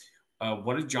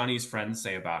 what did Johnny's friends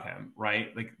say about him,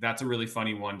 right? Like that's a really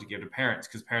funny one to give to parents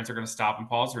because parents are going to stop and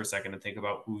pause for a second and think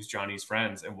about who's Johnny's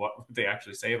friends and what they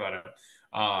actually say about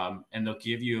him. And they'll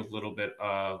give you a little bit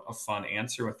of a fun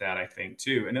answer with that, I think,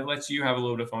 too. And it lets you have a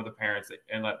little bit of fun with the parents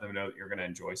and let them know that you're going to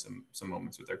enjoy some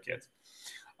moments with their kids.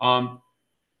 Um,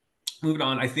 Moving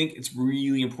on, I think it's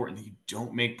really important that you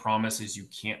don't make promises you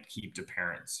can't keep to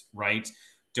parents, right?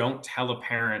 Don't tell a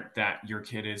parent that your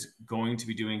kid is going to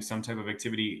be doing some type of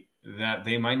activity that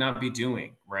they might not be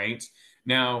doing, right?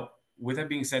 Now, with that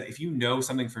being said, if you know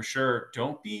something for sure,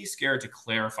 don't be scared to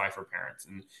clarify for parents.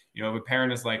 And if a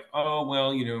parent is like, "Oh,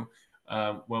 well,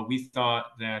 well, we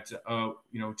thought that,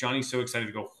 Johnny's so excited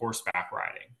to go horseback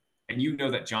riding," and you know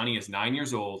that Johnny is 9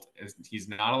 years old, he's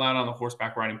not allowed on the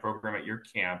horseback riding program at your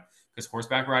camp because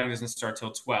horseback riding doesn't start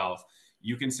till 12,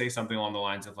 you can say something along the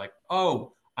lines of like,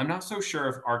 "Oh, I'm not so sure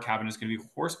if our cabin is going to be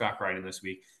horseback riding this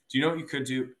week. Do you know what you could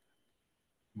do?"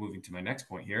 Moving to my next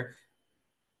point here,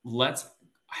 let's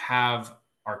have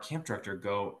our camp director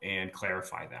go and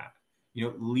clarify that.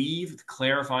 Leave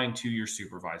clarifying to your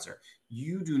supervisor.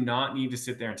 You do not need to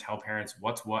sit there and tell parents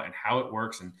what's what and how it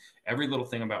works and every little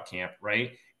thing about camp,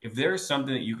 right? If there's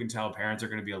something that you can tell parents are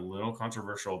going to be a little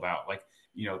controversial about, like,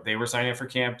 they were signing up for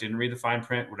camp, didn't read the fine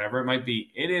print, whatever it might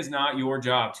be, it is not your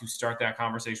job to start that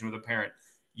conversation with a parent.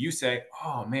 You say,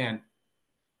 "Oh man,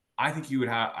 I think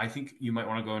you might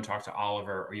want to go and talk to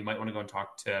Oliver, or you might want to go and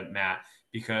talk to Matt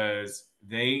because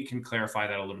they can clarify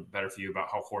that a little bit better for you about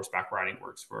how horseback riding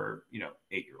works for,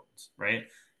 8-year-olds, right?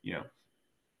 You know,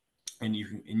 and you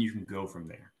can go from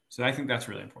there. So I think that's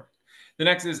really important. The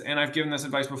next is, and I've given this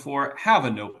advice before, have a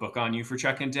notebook on you for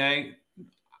check-in day.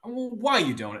 Why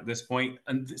you don't at this point?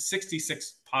 And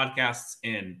 66 podcasts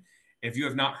in, if you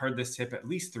have not heard this tip at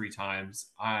least 3 times,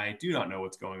 I do not know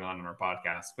what's going on in our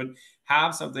podcast, but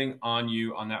have something on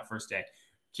you on that first day.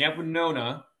 Camp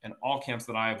Winona and all camps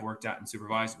that I have worked at and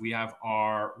supervised, we have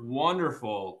our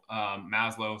wonderful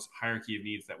Maslow's hierarchy of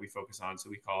needs that we focus on. So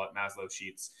we call it Maslow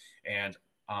sheets. And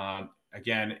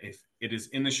again, if it is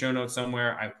in the show notes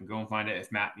somewhere, I can go and find it if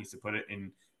Matt needs to put it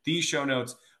in these show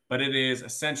notes. But it is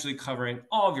essentially covering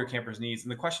all of your campers' needs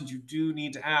and the questions you do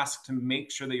need to ask to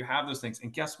make sure that you have those things.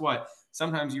 And guess what?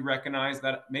 Sometimes you recognize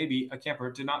that maybe a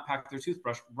camper did not pack their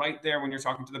toothbrush right there when you're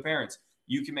talking to the parents.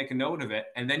 You can make a note of it.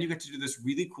 And then you get to do this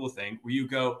really cool thing where you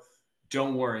go,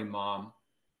 "Don't worry, mom.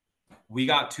 We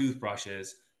got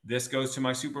toothbrushes. This goes to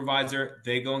my supervisor.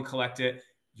 They go and collect it.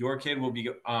 Your kid will be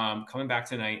coming back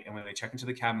tonight, and when they check into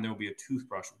the cabin, there will be a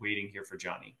toothbrush waiting here for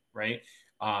Johnny." Right?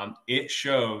 It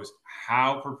shows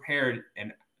how prepared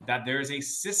and that there is a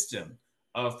system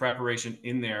of preparation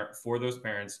in there for those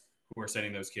parents who are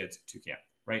sending those kids to camp.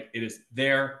 Right? It is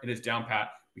there. It is down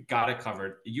pat. We got it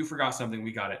covered. You forgot something.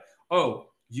 We got it. Oh,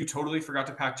 you totally forgot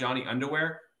to pack Johnny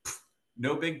underwear.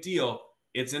 No big deal.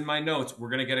 It's in my notes. We're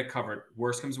going to get it covered.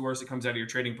 Worst comes to worst, it comes out of your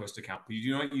trading post account. But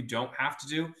you know what you don't have to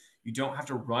do? You don't have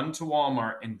to run to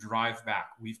Walmart and drive back.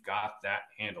 We've got that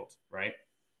handled, right?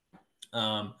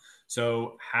 Um,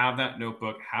 So have that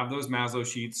notebook, have those Maslow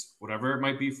sheets, whatever it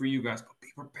might be for you guys, but be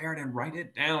prepared and write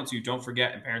it down so you don't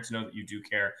forget and parents know that you do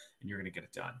care and you're going to get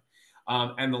it done.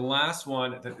 And the last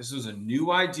one, that this was a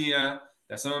new idea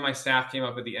that some of my staff came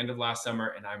up at the end of last summer,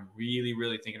 and I'm really,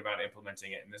 really thinking about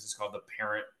implementing it. And this is called the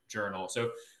parent journal.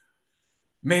 So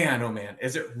man, oh man,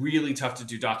 is it really tough to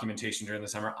do documentation during the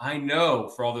summer? I know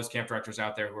for all those camp directors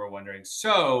out there who are wondering.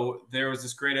 So there was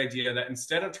this great idea that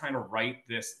instead of trying to write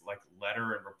this like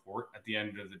letter and report at the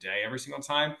end of the day every single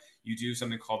time, you do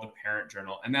something called the parent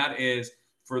journal. And that is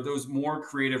for those more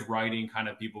creative writing kind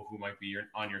of people who might be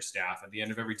on your staff at the end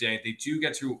of every day, they do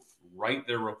get to write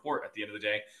their report at the end of the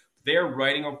day. They're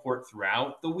writing a report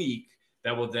throughout the week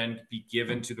that will then be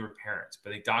given to their parents. But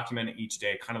they document it each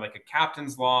day, kind of like a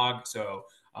captain's log. So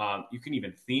you can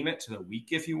even theme it to the week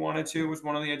if you wanted to, was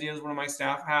one of the ideas one of my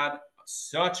staff had.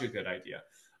 Such a good idea.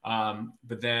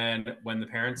 But then when the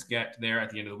parents get there at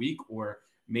the end of the week, or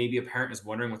maybe a parent is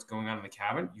wondering what's going on in the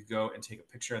cabin, you go and take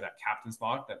a picture of that captain's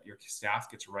log that your staff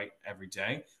gets to write every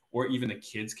day, or even the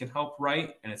kids can help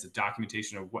write, and it's a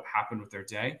documentation of what happened with their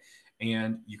day.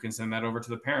 And you can send that over to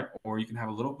the parent, or you can have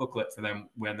a little booklet for them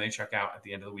when they check out at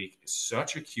the end of the week. It's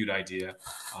such a cute idea.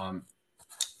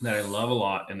 That I love a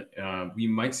lot, and we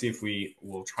might see if we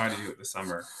will try to do it this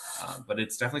summer. But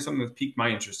it's definitely something that's piqued my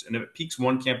interest, and if it piques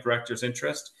one camp director's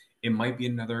interest, it might be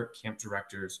another camp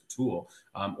director's tool,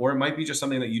 or it might be just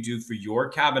something that you do for your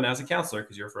cabin as a counselor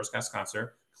because you're a first class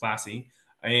counselor, classy,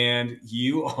 and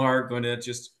you are going to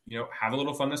just have a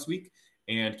little fun this week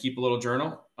and keep a little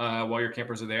journal while your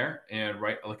campers are there and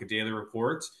write like a daily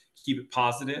report. Keep it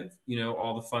positive,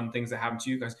 all the fun things that happen to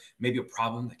you guys. Maybe a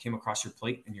problem that came across your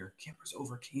plate and your campers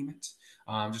overcame it,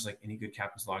 just like any good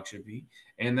captain's log should be.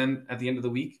 And then at the end of the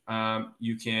week,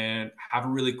 you can have a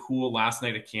really cool last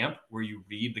night at camp where you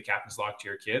read the captain's log to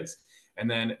your kids. And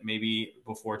then maybe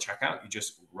before checkout, you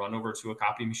just run over to a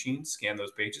copy machine, scan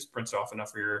those pages, print off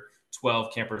enough for your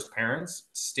 12 campers' parents,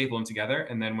 staple them together.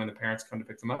 And then when the parents come to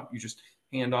pick them up, you just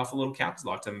hand off a little captain's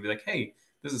log to them and be like, hey,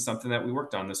 this is something that we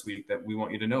worked on this week that we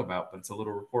want you to know about, but it's a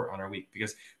little report on our week.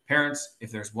 Because parents,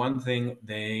 if there's one thing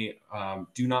they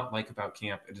do not like about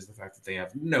camp, it is the fact that they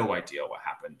have no idea what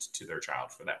happened to their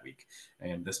child for that week.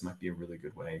 And this might be a really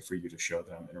good way for you to show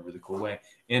them in a really cool way,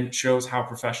 and it shows how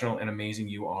professional and amazing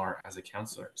you are as a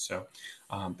counselor. So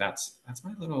that's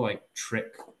my little like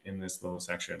trick in this little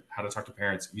section, how to talk to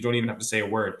parents. You don't even have to say a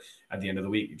word at the end of the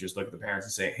week. You just look at the parents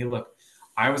and say, hey, look,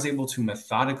 I was able to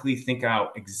methodically think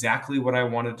out exactly what I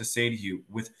wanted to say to you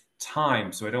with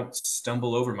time so I don't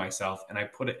stumble over myself. And I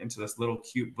put it into this little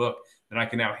cute book that I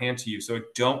can now hand to you. So I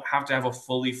don't have to have a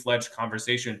fully fledged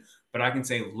conversation, but I can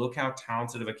say, look how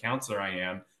talented of a counselor I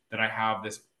am, that I have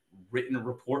this written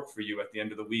report for you at the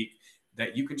end of the week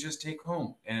that you can just take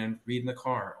home and read in the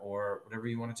car or whatever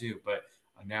you want to do. But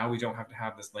now we don't have to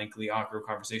have this lengthy, awkward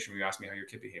conversation where you ask me how your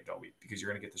kid behaved all week, because you're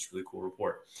going to get this really cool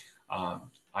report.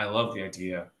 I love the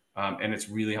idea. And it's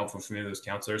really helpful for me, those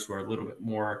counselors who are a little bit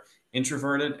more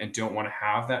introverted and don't want to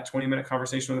have that 20-minute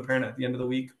conversation with a parent at the end of the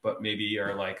week, but maybe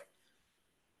are like,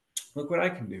 look what I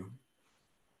can do.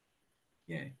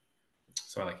 Yay.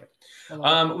 So I like it.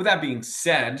 With that being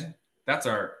said, that's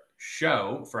our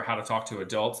show for how to talk to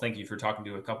adults. Thank you for talking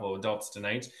to a couple of adults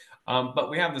tonight. But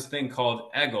we have this thing called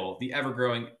EGGLE, the ever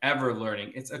growing, ever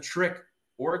learning. It's a trick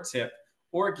or a tip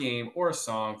or a game or a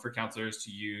song for counselors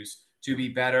to use to be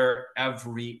better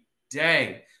every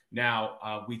day.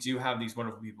 Now, we do have these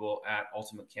wonderful people at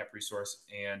Ultimate Camp Resource,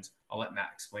 and I'll let Matt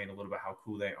explain a little bit how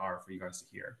cool they are for you guys to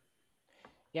hear.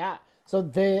 Yeah. So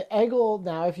the Eggle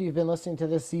now, if you've been listening to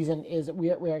this season, is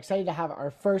we are excited to have our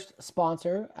first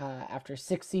sponsor after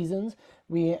 6 seasons.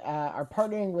 We are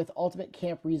partnering with Ultimate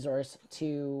Camp Resource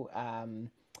to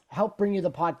help bring you the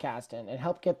podcast and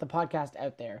help get the podcast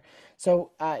out there.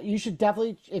 So you should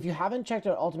definitely, if you haven't checked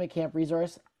out Ultimate Camp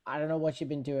Resource, I don't know what you've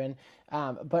been doing,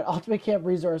 but Ultimate Camp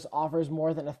Resource offers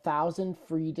more than 1,000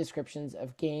 free descriptions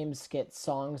of games, skits,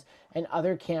 songs, and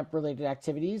other camp-related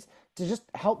activities to just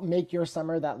help make your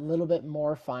summer that little bit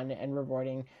more fun and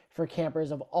rewarding for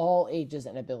campers of all ages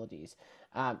and abilities.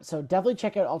 So definitely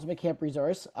check out Ultimate Camp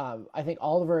Resource. I think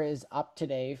Oliver is up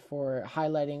today for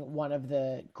highlighting one of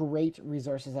the great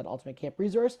resources at Ultimate Camp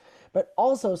Resource, but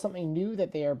also something new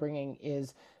that they are bringing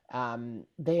is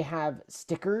they have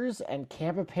stickers and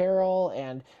camp apparel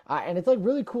and it's like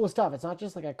really cool stuff. It's not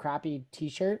just like a crappy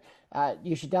t-shirt.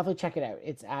 You should definitely check it out.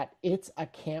 It's at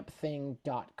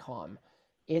itsacampthing.com.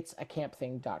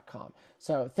 Itsacampthing.com.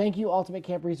 So thank you, Ultimate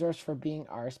Camp Resource, for being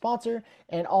our sponsor.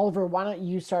 And Oliver, why don't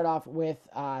you start off with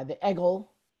the Eggle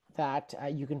that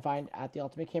you can find at the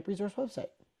Ultimate Camp Resource website?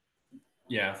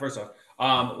 Yeah, first off,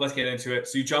 let's get into it.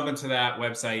 So you jump into that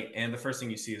website, and the first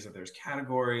thing you see is that there's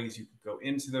categories. You can go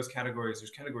into those categories.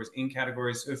 There's categories in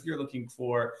categories. So if you're looking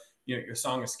for, your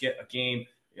song, a skit, a game,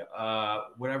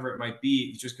 whatever it might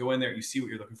be, you just go in there. You see what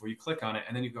you're looking for. You click on it,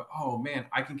 and then you go, oh man,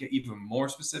 I can get even more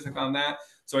specific on that.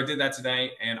 So I did that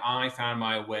today, and I found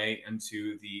my way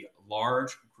into the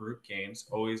large group games.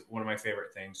 Always one of my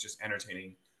favorite things, just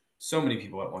entertaining so many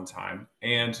people at one time.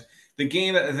 And the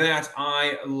game that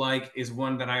I like is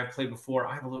one that I have played before.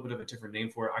 I have a little bit of a different name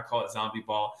for it. I call it Zombie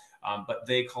Ball, but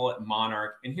they call it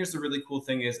Monarch. And here's the really cool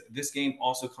thing: is this game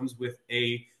also comes with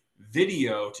a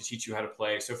video to teach you how to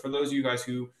play. So for those of you guys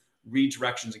who read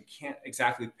directions and can't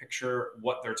exactly picture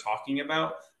what they're talking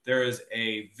about, there is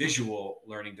a visual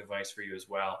learning device for you as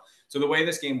well. So the way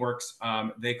this game works,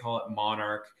 they call it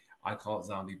Monarch. I call it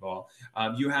Zombie Ball.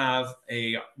 You have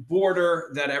a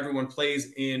border that everyone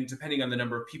plays in, depending on the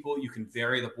number of people. You can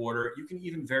vary the border. You can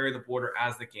even vary the border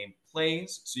as the game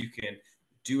plays. So you can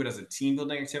do it as a team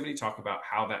building activity, talk about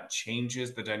how that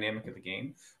changes the dynamic of the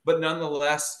game. But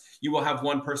nonetheless, you will have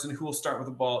one person who will start with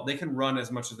the ball. They can run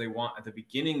as much as they want at the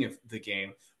beginning of the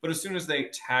game. But as soon as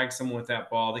they tag someone with that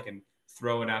ball, they can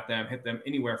throw it at them, hit them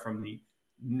anywhere from the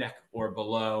neck or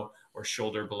below or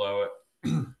shoulder below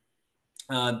it.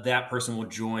 That person will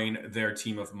join their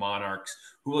team of monarchs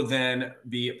who will then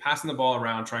be passing the ball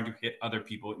around trying to hit other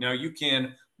people. Now, you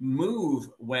can move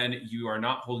when you are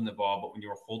not holding the ball, but when you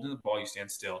are holding the ball, you stand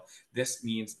still. This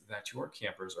means that your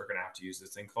campers are going to have to use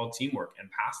this thing called teamwork and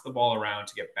pass the ball around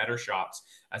to get better shots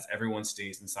as everyone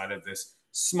stays inside of this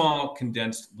small,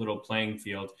 condensed little playing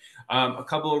field. A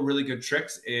couple of really good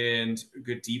tricks and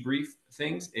good debrief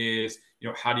things is,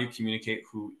 how do you communicate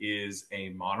who is a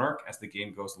monarch as the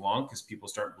game goes along, because people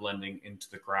start blending into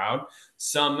the crowd.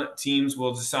 Some teams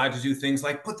will decide to do things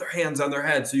like put their hands on their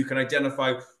head so you can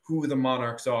identify who the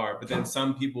monarchs are, but then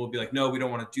some people will be like, no, we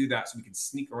don't want to do that, so we can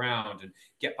sneak around and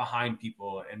get behind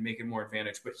people and make it more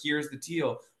advantage. But here's the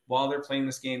deal: while they're playing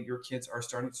this game, your kids are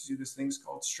starting to do these things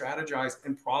called strategize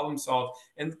and problem solve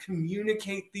and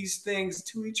communicate these things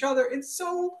to each other. It's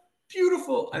so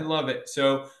beautiful. I love it.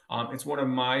 So it's one of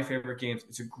my favorite games.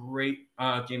 It's a great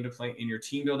game to play in your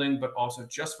team building, but also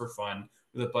just for fun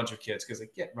with a bunch of kids, because they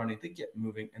get running, they get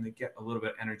moving, and they get a little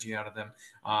bit of energy out of them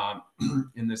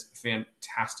in this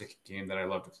fantastic game that I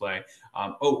love to play.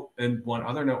 Oh, and one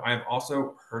other note, I've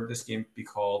also heard this game be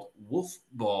called Wolf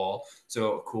Ball.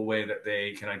 So a cool way that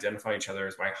they can identify each other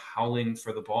is by howling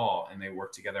for the ball, and they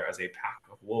work together as a pack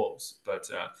of wolves. But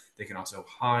they can also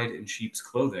hide in sheep's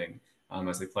clothing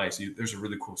as they play. So there's a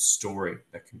really cool story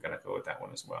that can kind of go with that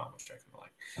one as well, which I kind of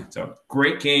like. So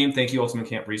great game. Thank you, Ultimate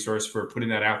Camp Resource, for putting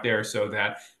that out there so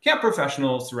that camp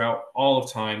professionals throughout all of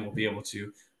time will be able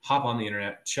to hop on the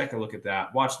internet, check a look at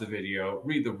that, watch the video,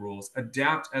 read the rules,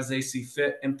 adapt as they see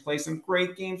fit, and play some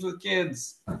great games with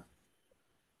kids.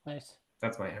 Nice.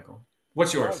 That's my echo.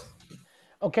 What's yours? Nice.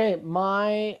 Okay,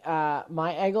 my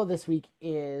angle this week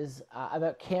is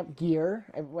about camp gear.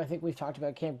 I think we've talked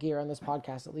about camp gear on this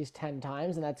podcast at least 10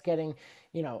 times, and that's getting,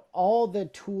 all the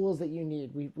tools that you need.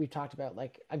 We've talked about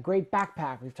like a great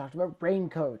backpack. We've talked about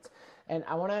raincoats, and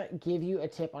I want to give you a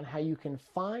tip on how you can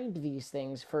find these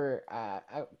things for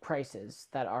prices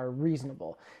that are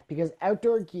reasonable, because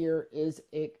outdoor gear is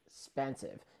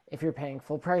expensive if you're paying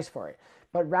full price for it.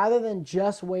 But rather than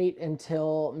just wait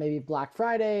until maybe Black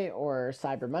Friday or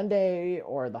Cyber Monday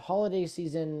or the holiday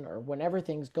season or whenever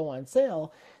things go on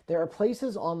sale, there are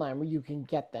places online where you can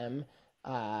get them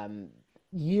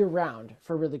year round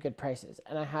for really good prices.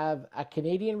 And I have a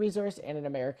Canadian resource and an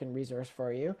American resource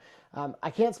for you. I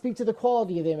can't speak to the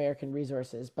quality of the American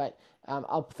resources, but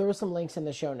I'll throw some links in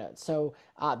the show notes. So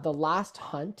The Last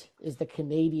Hunt is the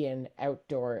Canadian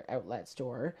outdoor outlet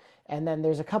store. And then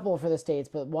there's a couple for the States,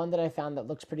 but one that I found that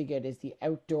looks pretty good is the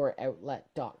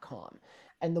outdooroutlet.com.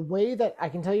 And the way that I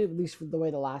can tell you, at least for the way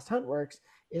The Last Hunt works,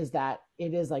 is that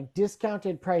it is like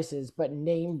discounted prices, but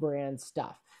name brand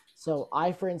stuff. So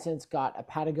I, for instance, got a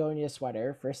Patagonia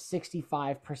sweater for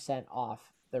 65%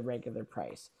 off the regular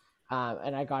price.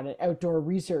 And I got an outdoor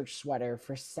research sweater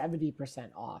for 70%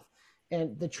 off.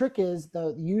 And the trick is,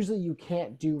 though, usually you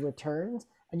can't do returns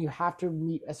and you have to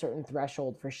meet a certain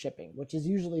threshold for shipping, which is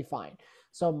usually fine.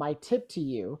 So my tip to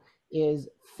you is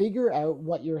figure out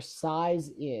what your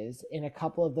size is in a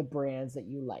couple of the brands that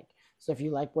you like. So if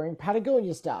you like wearing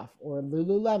Patagonia stuff or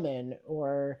Lululemon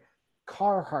or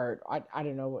Carhartt, I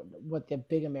don't know what the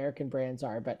big American brands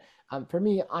are, but for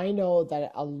me, I know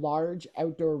that a large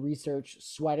outdoor research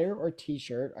sweater or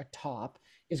t-shirt, a top,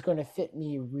 is going to fit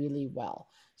me really well.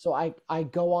 So I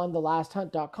go on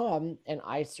thelasthunt.com and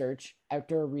I search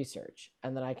outdoor research,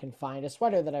 and then I can find a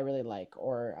sweater that I really like,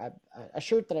 or a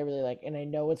shirt that I really like, and I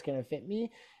know it's going to fit me,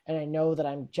 and I know that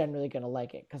I'm generally going to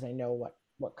like it because I know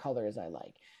what colors I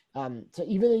like. So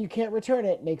even though you can't return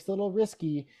it, it makes it a little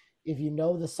risky. If you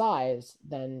know the size,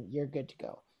 then you're good to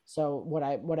go. So what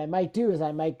I might do is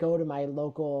I might go to my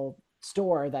local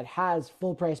store that has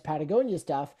full price Patagonia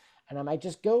stuff, and I might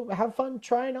just go have fun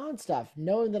trying on stuff,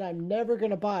 knowing that I'm never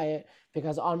gonna buy it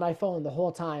because on my phone the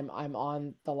whole time I'm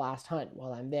on the last hunt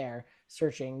while I'm there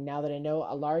searching. Now that I know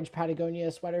a large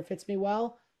Patagonia sweater fits me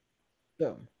well,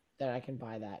 boom, then I can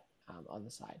buy that on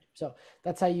the side. So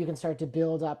that's how you can start to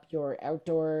build up your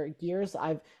outdoor gears.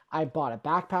 I bought a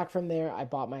backpack from there. I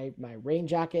bought my rain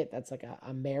jacket. That's like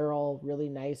a Merrill, really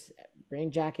nice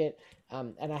rain jacket.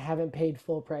 And I haven't paid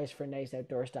full price for nice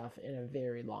outdoor stuff in a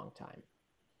very long time.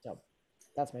 So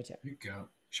that's my tip. There you go.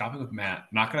 Shopping with Matt.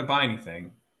 Not going to buy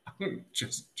anything.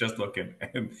 just looking,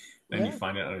 and then you Yeah.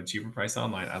 find it at a cheaper price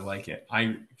online. I like it.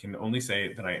 I can only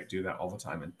say that I do that all the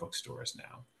time in bookstores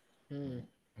now. Mm.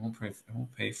 I won't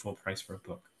pay full price for a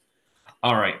book.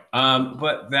 All right.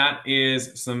 But that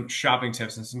is some shopping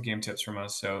tips and some game tips from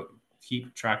us. So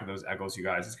keep track of those eggles, you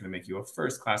guys. It's going to make you a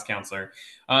first class counselor.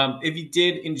 If you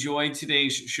did enjoy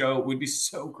today's show, we'd be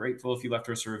so grateful if you left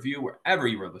us a review wherever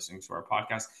you are listening to our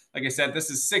podcast. Like I said, this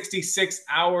is 66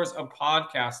 hours of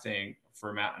podcasting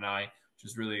for Matt and I, which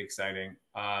is really exciting.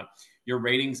 Your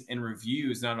ratings and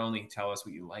reviews not only tell us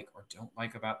what you like or don't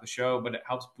like about the show, but it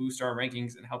helps boost our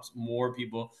rankings and helps more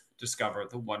people discover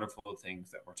the wonderful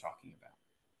things that we're talking about.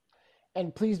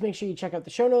 And please make sure you check out the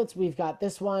show notes. We've got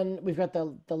this one. We've got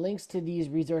the links to these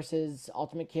resources.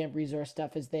 Ultimate Camp resource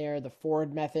stuff is there. The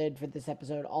Ford method for this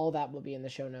episode, all that will be in the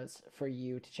show notes for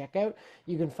you to check out.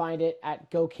 You can find it at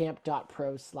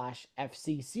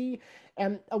gocamp.pro/FCC.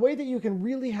 And a way that you can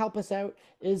really help us out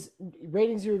is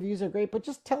ratings and reviews are great, but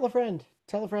just tell a friend.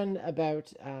 Tell a friend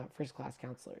about first class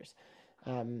counselors.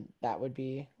 That would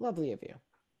be lovely of you.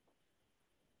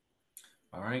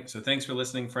 All right. So thanks for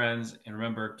listening, friends. And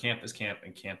remember, camp is camp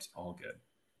and camp's all good.